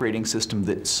an operating system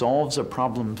that solves a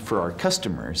problem for our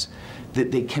customers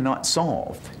that they cannot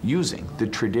solve using the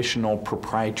traditional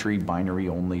proprietary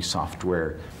binary-only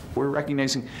software. We're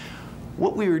recognizing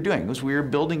what we were doing was we were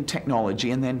building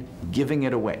technology and then giving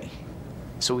it away.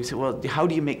 So we said, well, how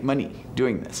do you make money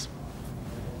doing this?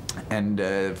 And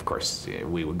of course,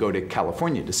 we would go to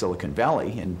California, to Silicon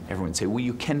Valley, and everyone would say, well,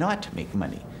 you cannot make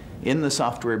money in the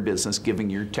software business giving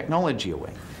your technology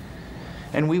away.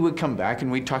 And we would come back and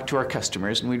we'd talk to our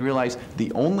customers and we'd realize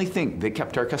the only thing that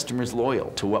kept our customers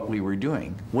loyal to what we were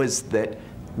doing was that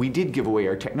we did give away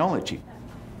our technology.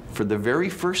 For the very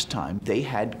first time, they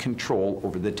had control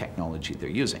over the technology they're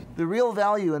using. The real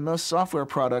value in most software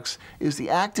products is the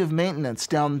active maintenance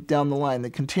down the line, the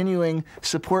continuing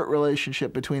support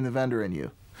relationship between the vendor and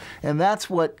you. And that's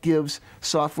what gives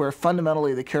software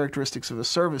fundamentally the characteristics of a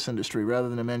service industry rather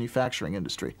than a manufacturing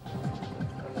industry.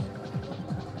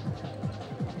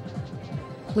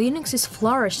 Linux is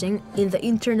flourishing in the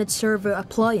Internet Server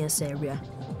Appliance area.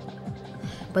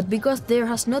 But because there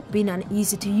has not been an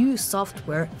easy-to-use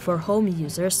software for home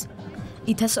users,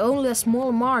 it has only a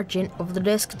small margin of the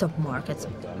desktop market.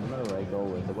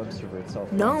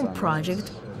 GNOME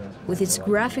project, with its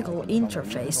graphical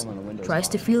interface, tries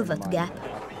to fill that gap.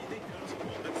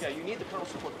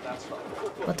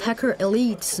 But hacker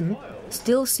elitism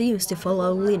still seems to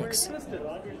follow Linux.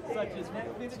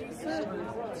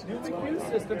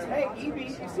 Hey,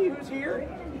 Evie, you see who's here?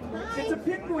 It's a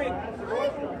penguin. Hi,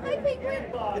 Penguin.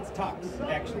 It's Tux,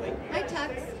 actually. Hi,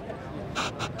 Tux.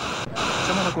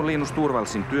 Samalla kun Linus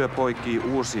Torvaldsin työ poikii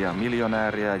uusia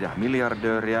miljonääriä ja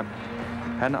miljardööriä,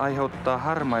 hän aiheuttaa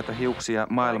harmaita hiuksia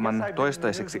maailman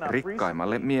toistaiseksi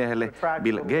rikkaimmalle miehelle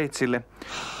Bill Gatesille.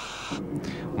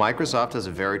 Microsoft has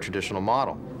a very traditional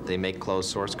model. They make closed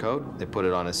source code, they put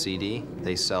it on a CD,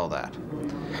 they sell that.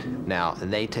 Now,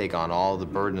 they take on all the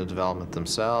burden of development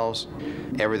themselves.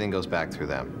 Everything goes back through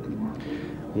them.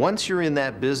 Once you're in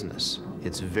that business,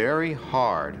 it's very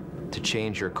hard to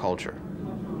change your culture.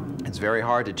 It's very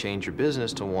hard to change your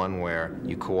business to one where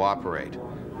you cooperate,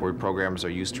 where programmers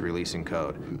are used to releasing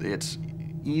code. It's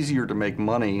easier to make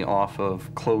money off of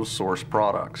closed source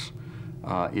products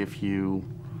if you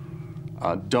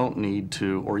don't need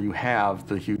to, or you have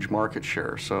the huge market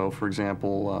share. So, for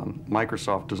example,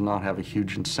 Microsoft does not have a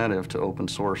huge incentive to open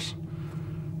source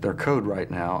their code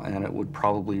right now, and it would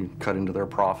probably cut into their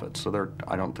profits. So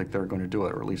I don't think they're going to do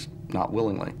it, or at least not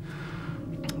willingly.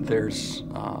 There's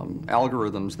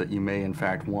algorithms that you may, in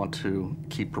fact, want to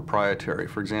keep proprietary.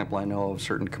 For example, I know of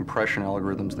certain compression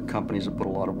algorithms that companies have put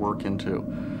a lot of work into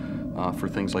for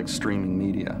things like streaming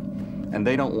media. And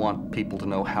they don't want people to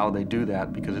know how they do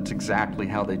that, because it's exactly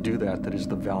how they do that that is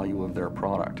the value of their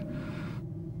product.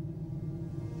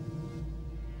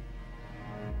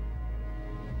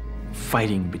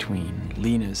 Fighting between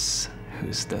Linus,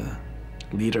 who's the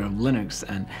leader of Linux,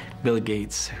 and Bill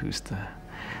Gates, who's the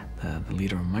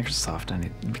leader of Microsoft, and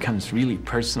it becomes really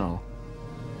personal.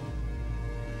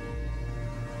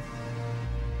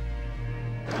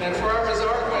 And for our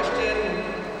bizarre question,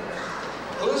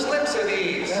 whose lips are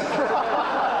these?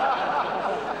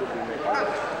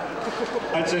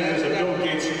 I'd say these are Bill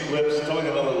Gates' lips telling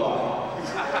another lie.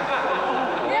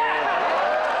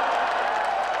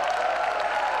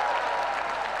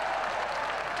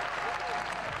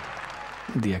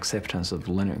 The acceptance of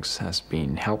Linux has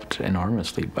been helped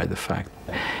enormously by the fact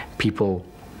that people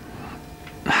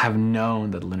have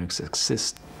known that Linux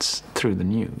exists through the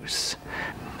news.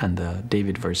 And the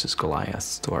David versus Goliath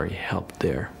story helped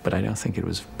there, but I don't think it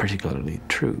was particularly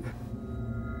true.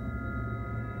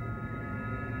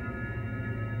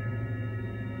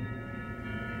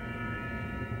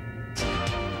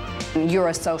 You're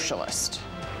a socialist.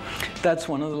 That's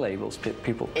one of the labels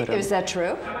people put on. Is that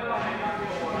true?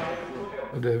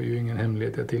 Det är ju ingen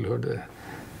hemlighet, jag tillhörde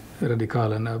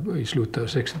radikalerna i slutet av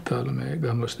 60-talet med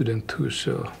gamla studenthus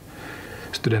och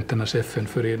studenternas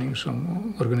FN-förening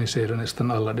som organiserade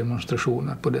nästan alla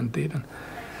demonstrationer på den tiden.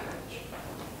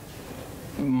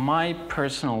 My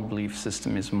personal belief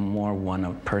system is more one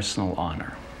of personal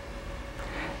honor.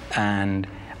 And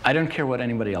I don't care what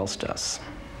anybody else does.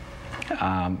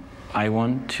 I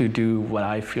want to do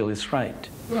what I feel is right.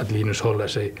 Att Linus håller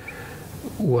sig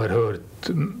oerhört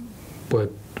på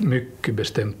ett mycket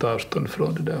bestämt avstånd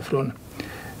från det där,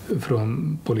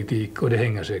 från politik, och det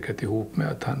hänger säkert ihop med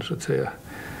att han så att säga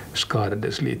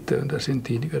skadades lite under sin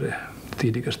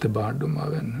tidigaste barndom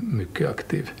av en mycket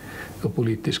aktiv och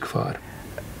politisk far.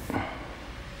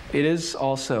 It is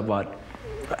also about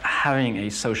having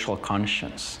a social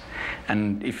conscience.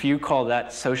 And if you call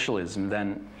that socialism,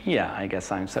 then yeah, I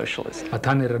guess I'm socialist. Att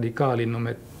han är radikal inom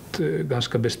ett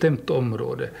ganska bestämt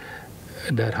område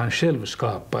där han själv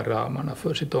skapar ramarna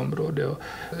för sitt område,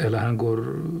 eller han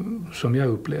går, som jag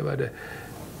upplever det,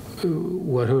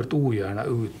 oerhört ogärna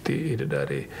ut i det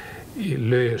där i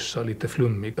lösa, lite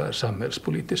flummiga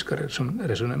samhällspolitiska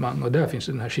resonemang. Och där finns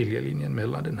den här skiljelinjen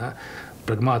mellan den här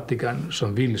pragmatikern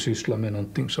som vill syssla med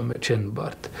någonting som är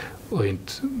kännbart och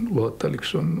inte låta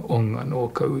liksom ångan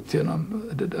åka ut genom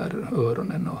det där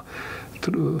öronen och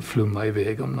flumma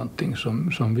iväg om någonting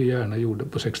som vi gärna gjorde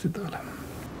på 60-talet.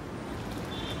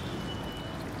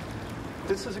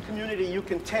 This is a community you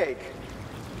can take,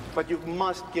 but you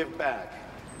must give back.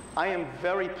 I am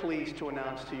very pleased to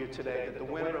announce to you today that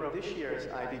the winner of this year's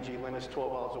IDG Linus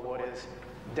Torvalds Award is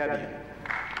Debian.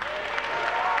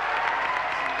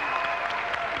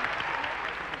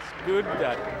 It's good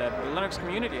that the Linux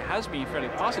community has been fairly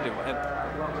positive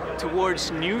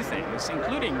towards new things,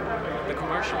 including the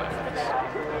commercial efforts.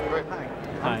 Hi.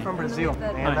 I'm from Brazil,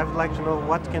 and I would like to know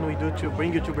what can we do to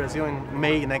bring you to Brazil in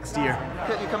May next year.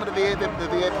 You coming to the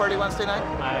VA party Wednesday night?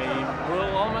 I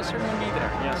will almost certainly be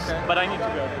there, yes. Okay. But I need to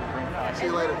go to Green Pass. See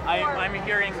you later. I'm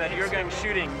hearing that you're going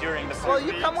shooting during the Well,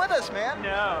 you come with us, man.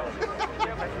 No.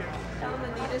 Tell him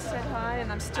Anita said hi,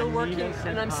 and I'm still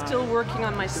working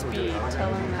on my speed.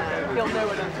 Tell him that. He'll know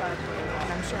what I'm talking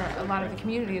about. I'm sure a lot of the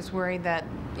community is worried that,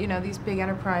 you know, these big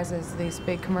enterprises, these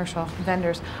big commercial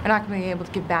vendors are not going to be able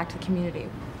to give back to the community.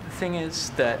 The thing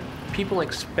is that people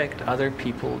expect other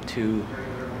people to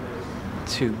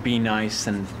be nice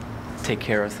and take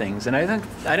care of things. And I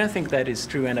don't think that is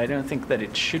true, and I don't think that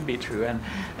it should be true. And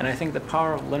I think the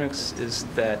power of Linux is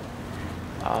that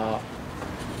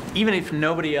even if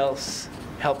nobody else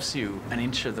helps you an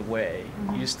inch of the way,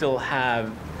 you still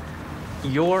have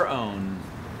your own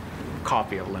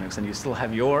copy of Linux, and you still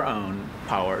have your own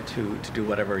power to do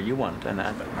whatever you want. And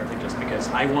partly just because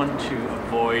I want to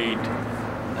avoid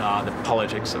the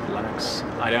politics of Linux.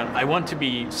 I want to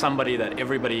be somebody that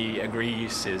everybody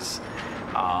agrees is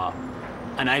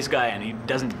a nice guy, and he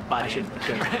doesn't bash it.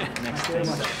 Next thing.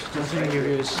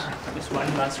 Just one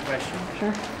last question.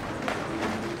 Sure.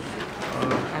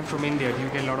 I'm from India. Do you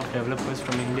get a lot of developers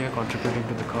from India contributing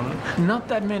to the kernel? Not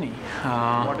that many.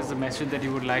 What is the message that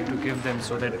you would like to give them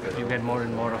so that you get more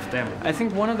and more of them? I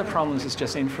think one of the problems is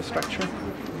just infrastructure.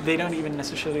 They don't even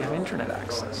necessarily have internet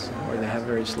access, or they have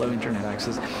very slow internet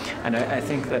access. And I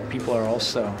think that people are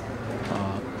also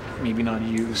maybe not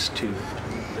used to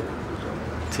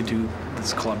do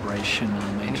this collaboration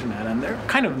on the internet, and they're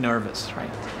kind of nervous, right?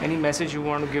 Any message you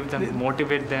want to give them,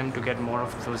 motivate them to get more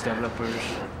of those developers?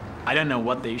 I don't know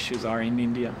what the issues are in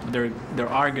India. There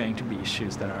are going to be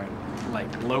issues that are like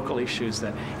local issues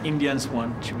that Indians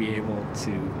want to be able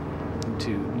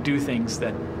to do things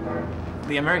that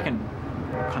the American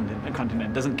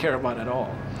continent doesn't care about at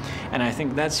all. And I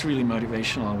think that's really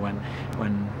motivational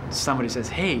when somebody says,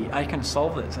 hey, I can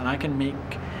solve this and I can make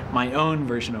my own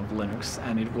version of Linux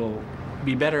and it will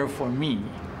be better for me,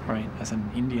 right, as an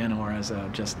Indian or as a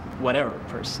just whatever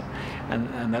person.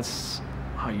 And that's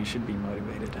how you should be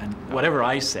motivated, and whatever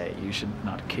I say, you should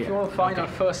not care. If you want to find out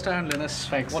firsthand, Linus,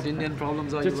 what Indian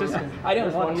problems are you working? I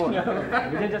don't want one more. to.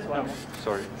 We did just one more.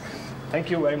 Sorry.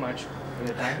 Thank you very much for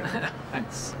your time.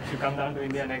 Thanks. If you come down to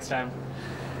India next time.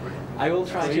 I will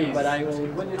try to, but I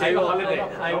will take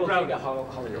a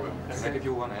holiday. And if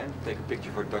you want to take a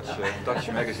picture for Dutch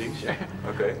magazines. Sure.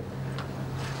 Okay.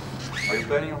 Are you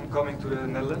planning on coming to the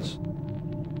Netherlands?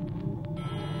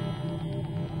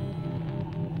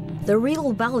 The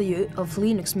real value of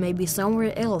Linux may be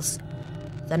somewhere else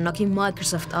than knocking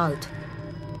Microsoft out.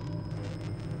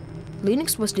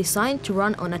 Linux was designed to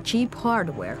run on a cheap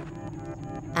hardware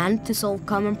and to solve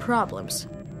common problems.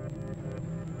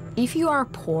 If you are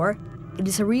poor, it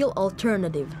is a real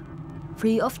alternative,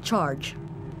 free of charge.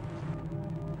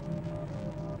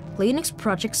 Linux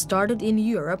projects started in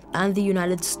Europe and the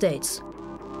United States.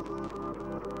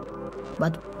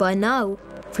 But by now,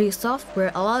 free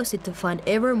software allows it to find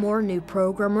ever more new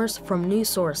programmers from new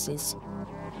sources,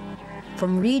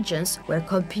 from regions where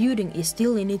computing is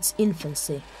still in its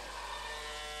infancy.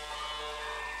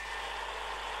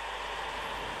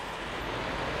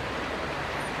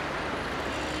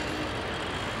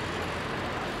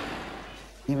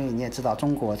因为你也知道，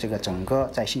中国这个整个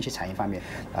在信息产业方面，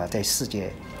在世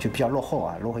界就比较落后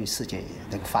啊，落后于世界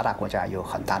这个发达国家有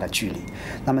很大的距离。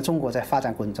那么中国在发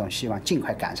展过程中，希望尽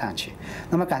快赶上去。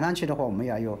那么赶上去的话，我们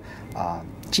要有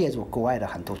借助国外的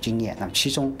很多经验。那么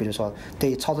其中，比如说对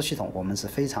于操作系统，我们是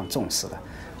非常重视的。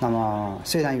那么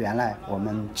虽然原来我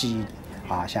们基于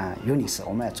像 Unix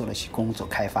我们也做了一些工作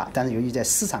开发，但是由于在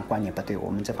市场观念不对，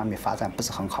我们这方面发展不是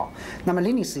很好。那么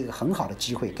Linux 是一个很好的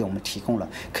机会，给我们提供了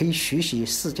可以学习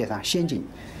世界上先进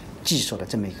技术的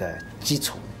这么一个基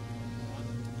础。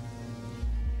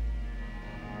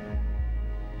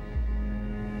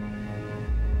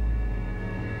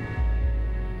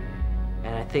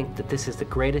And I think that this is the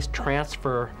greatest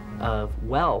transfer of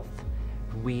wealth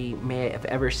we may have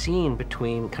ever seen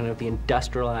between kind of the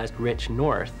industrialized rich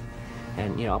North.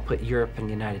 And I'll put Europe and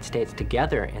the United States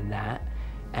together in that,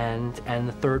 and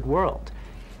the third world.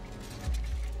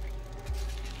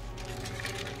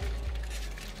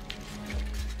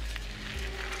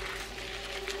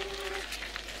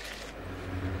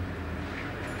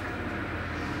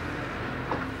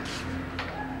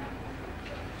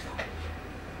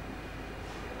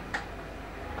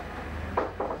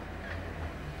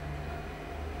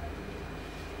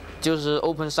就是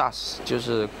open source， 就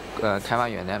是开发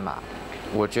源代码。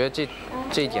我觉得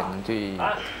这一点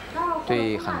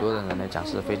对很多人来讲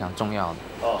是非常重要的。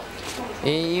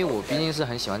因为我毕竟是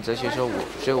很喜欢哲学，所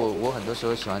以我很多时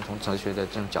候喜欢从哲学的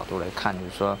这种角度来看，就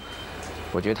是说，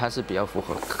我觉得它是比较符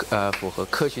合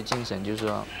科学精神，就是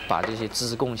说把这些知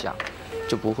识共享，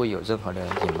就不会有任何的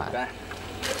隐瞒。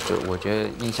就我觉得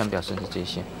印象比较深是这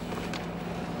些。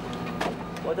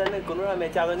我在那个公路上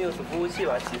面加个 Linux 服务器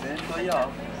吧，其实说要。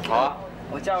好啊。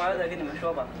我加完了再跟你们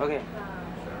说吧。OK。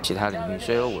其他领域，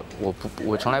所以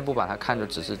我从来不把它看作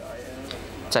只是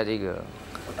在这个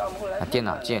电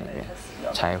脑界里面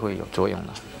才会有作用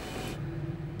的。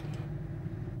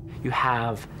You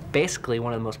have basically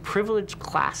one of the most privileged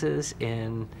classes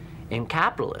in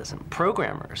capitalism,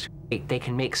 programmers. They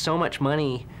can make so much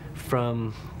money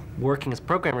from working as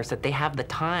programmers that they have the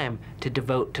time to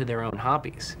devote to their own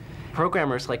hobbies.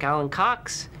 Programmers like Alan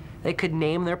Cox, they could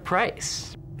name their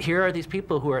price. Here are these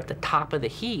people who are at the top of the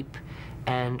heap,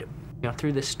 and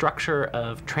through the structure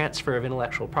of transfer of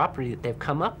intellectual property that they've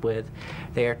come up with,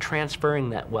 they are transferring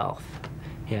that wealth.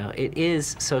 It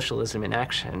is socialism in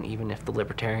action, even if the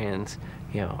libertarians,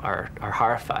 are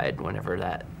horrified whenever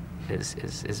that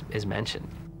is mentioned.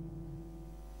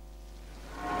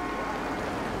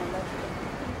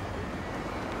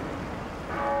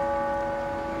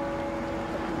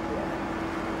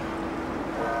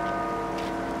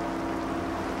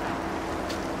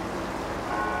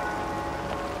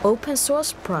 Open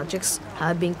source projects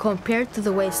have been compared to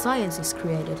the way science is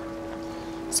created.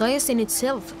 Science in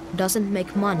itself doesn't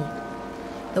make money.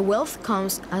 The wealth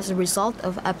comes as a result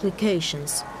of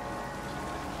applications.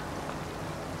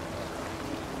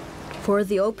 For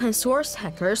the open source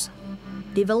hackers,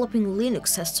 developing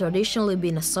Linux has traditionally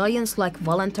been a science-like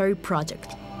voluntary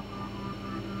project,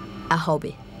 a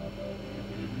hobby.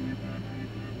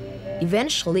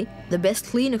 Eventually, the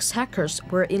best Linux hackers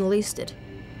were enlisted.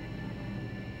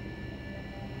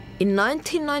 In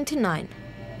 1999,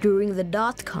 during the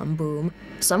dot-com boom,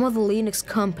 some of the Linux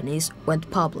companies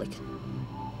went public.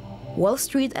 Wall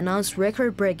Street announced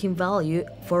record-breaking value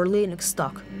for Linux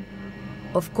stock.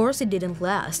 Of course it didn't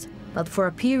last, but for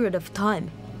a period of time,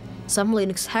 some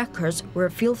Linux hackers were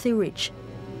filthy rich,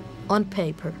 on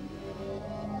paper.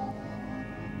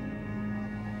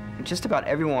 Just about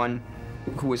everyone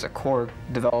who was a core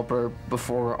developer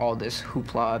before all this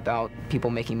hoopla about people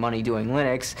making money doing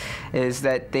Linux is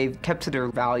that they've kept to their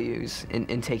values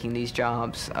in taking these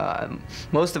jobs.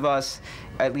 Most of us,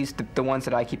 at least the ones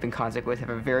that I keep in contact with,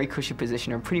 have a very cushy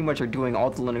position and pretty much are doing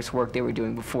all the Linux work they were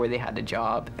doing before they had the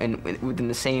job, and within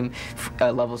the same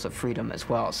levels of freedom as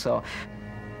well. So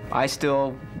I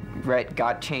still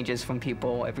got changes from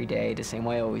people every day the same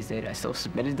way I always did. I still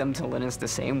submitted them to Linux the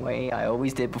same way I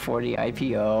always did before the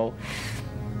IPO.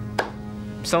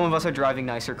 Some of us are driving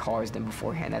nicer cars than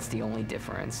beforehand. That's the only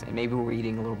difference. And maybe we're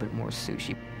eating a little bit more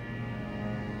sushi.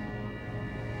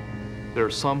 There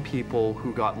are some people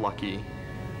who got lucky,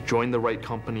 joined the right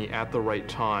company at the right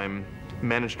time,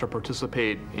 managed to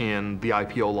participate in the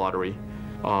IPO lottery.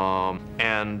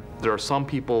 And there are some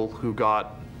people who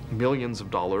got millions of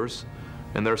dollars,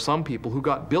 and there are some people who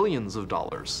got billions of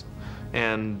dollars.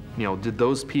 And did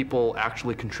those people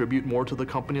actually contribute more to the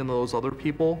company than those other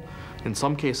people? In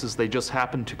some cases, they just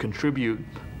happened to contribute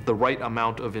the right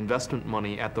amount of investment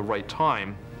money at the right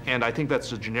time. And I think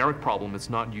that's a generic problem. It's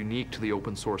not unique to the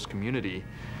open source community.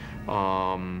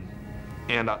 And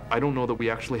I don't know that we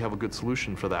actually have a good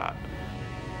solution for that.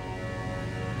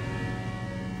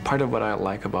 Part of what I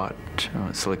like about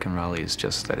Silicon Valley is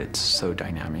just that it's so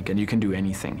dynamic, and you can do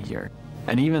anything here.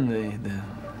 And even the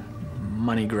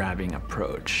money-grabbing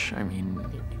approach, I mean,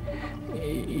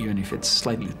 even if it's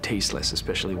slightly tasteless,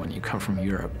 especially when you come from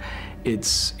Europe,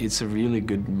 it's a really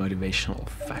good motivational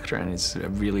factor, and it's a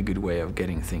really good way of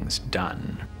getting things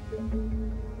done.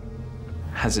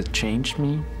 Has it changed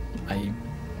me?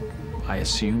 I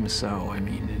assume so. I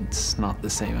mean, it's not the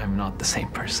same. I'm not the same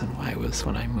person I was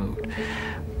when I moved,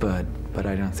 but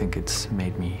I don't think it's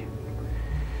made me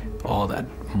all that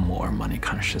more money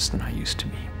conscious than I used to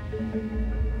be.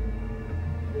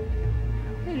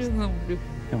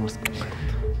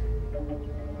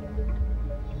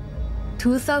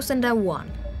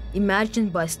 2001,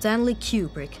 imagined by Stanley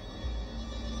Kubrick.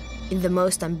 In the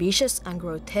most ambitious and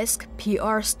grotesque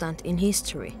PR stunt in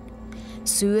history,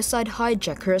 suicide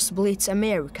hijackers blitz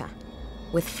America,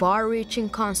 with far-reaching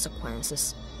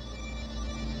consequences.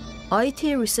 IT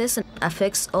recession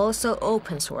affects also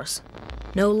open source.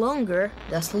 No longer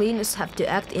does Linus have to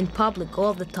act in public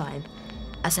all the time,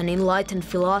 as an enlightened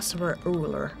philosopher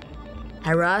ruler,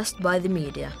 harassed by the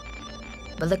media.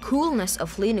 But the coolness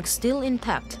of Linux still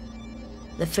intact.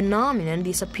 The phenomenon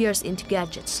disappears into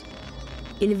gadgets,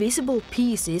 invisible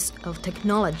pieces of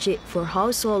technology for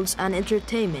households and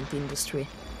entertainment industry.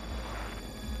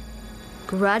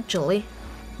 Gradually,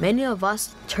 many of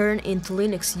us turn into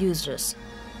Linux users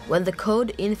when the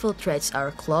code infiltrates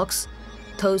our clocks,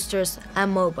 toasters,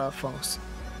 and mobile phones.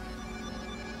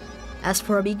 As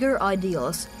for bigger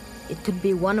ideals, it could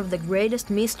be one of the greatest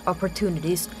missed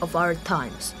opportunities of our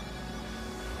times.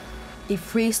 If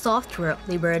free software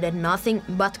liberated nothing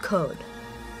but code.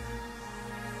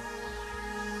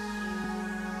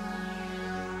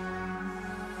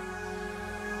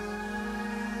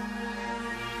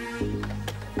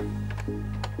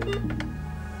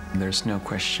 There's no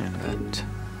question that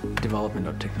development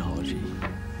of technology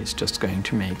is just going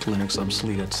to make Linux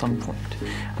obsolete at some point.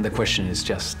 And the question is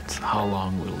just how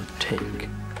long will it take?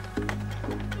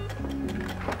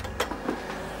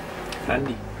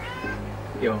 Andy,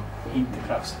 jo, inte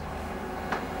kraft.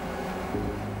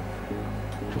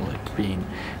 Will it be in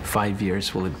 5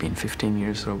 years, will it be in 15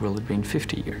 years, or will it be in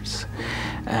 50 years?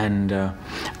 And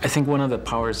I think one of the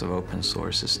powers of open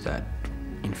source is that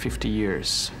in 50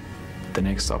 years, the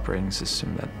next operating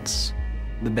system that's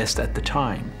the best at the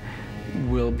time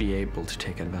will be able to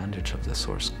take advantage of the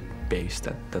source base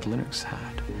that Linux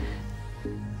had. I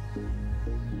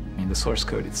mean, the source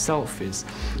code itself is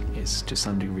to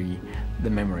some degree the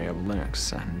memory of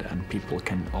Linux, and people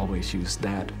can always use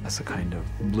that as a kind of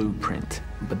blueprint.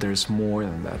 But there's more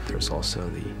than that. There's also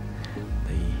the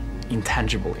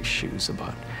intangible issues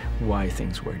about why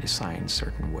things were designed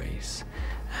certain ways.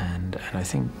 And I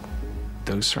think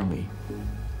those certainly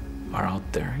are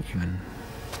out there,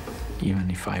 even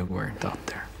if I weren't out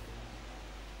there.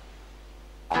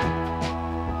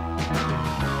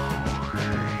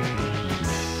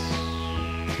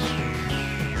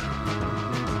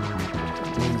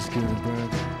 Let's get a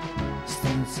burger,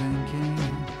 start thinking,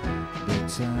 the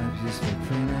type used for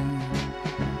printing,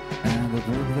 and the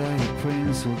book that he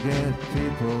prints will get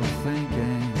people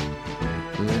thinking.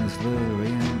 Let's lure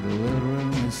in the little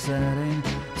room is setting,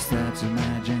 start to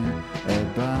imagine a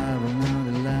Bible, not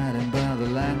the Latin, but the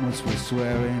language we're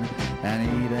swearing and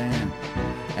eating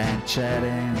and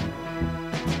chatting.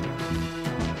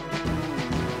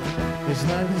 It's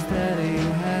like this that it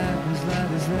happens, like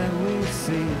this that we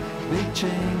see. Big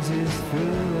changes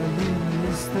through a human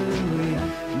history,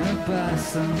 not by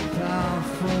some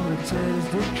powerful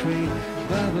latest decree,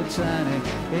 but botanic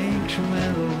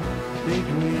incremental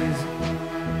degrees.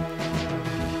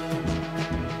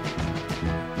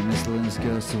 Miss Linus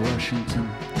goes to Washington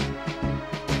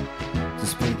to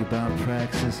speak about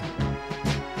praxis,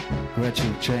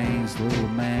 gradual change, little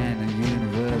man and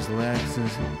universal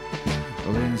access.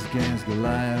 Linus against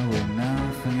Goliath with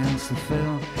nothing else to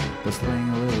fill but sling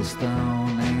a little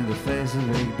stone in the face of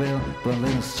Big Bill. But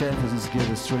Linus Jefferson's give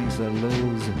the strings that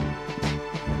lose,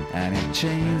 and it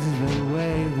changes the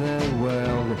way the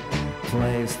world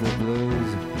plays the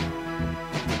blues.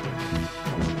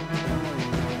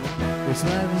 It's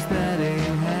like this that it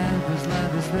happens,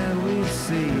 like this that we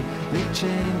see. Big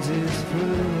changes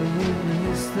through human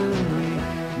history,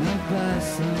 not by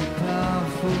some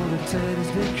powerful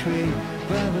latest decree,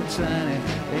 but the tiny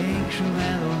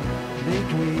incremental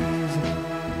degrees.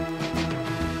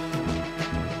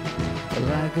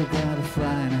 Like a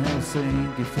butterfly in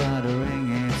Helsinki fluttering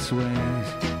its wings,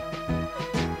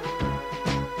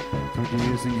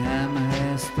 producing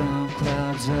hammerhead storm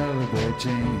clouds over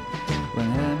Beijing, when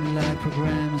Hermit-like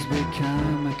programs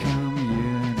become a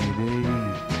community,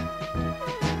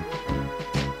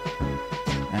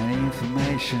 and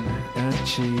information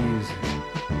achieves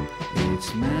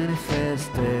its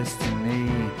manifest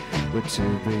destiny, but to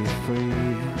be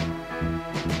free.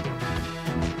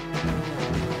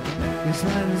 It's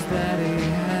like this that it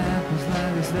happens,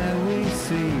 like this that we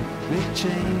see. Big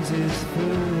changes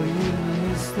through human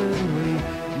history,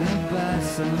 not by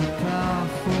some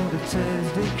powerful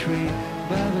latest decree,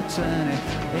 but botanic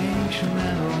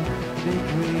incremental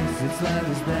degrees. It's like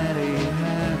this that it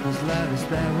happens, like this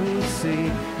that we see.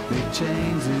 Big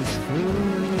changes through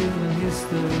human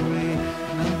history,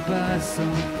 not by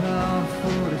some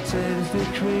powerful latest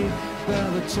decree, but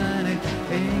botanic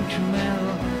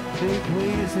incremental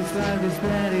degrees. It's like this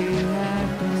that it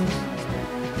happens,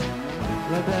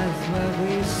 but that's what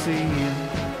we see.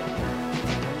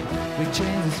 Big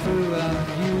changes throughout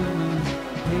human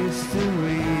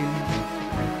history.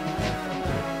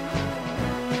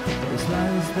 It's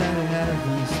like this that it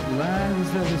happens, like this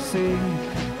that we see.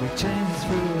 Big changes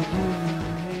throughout human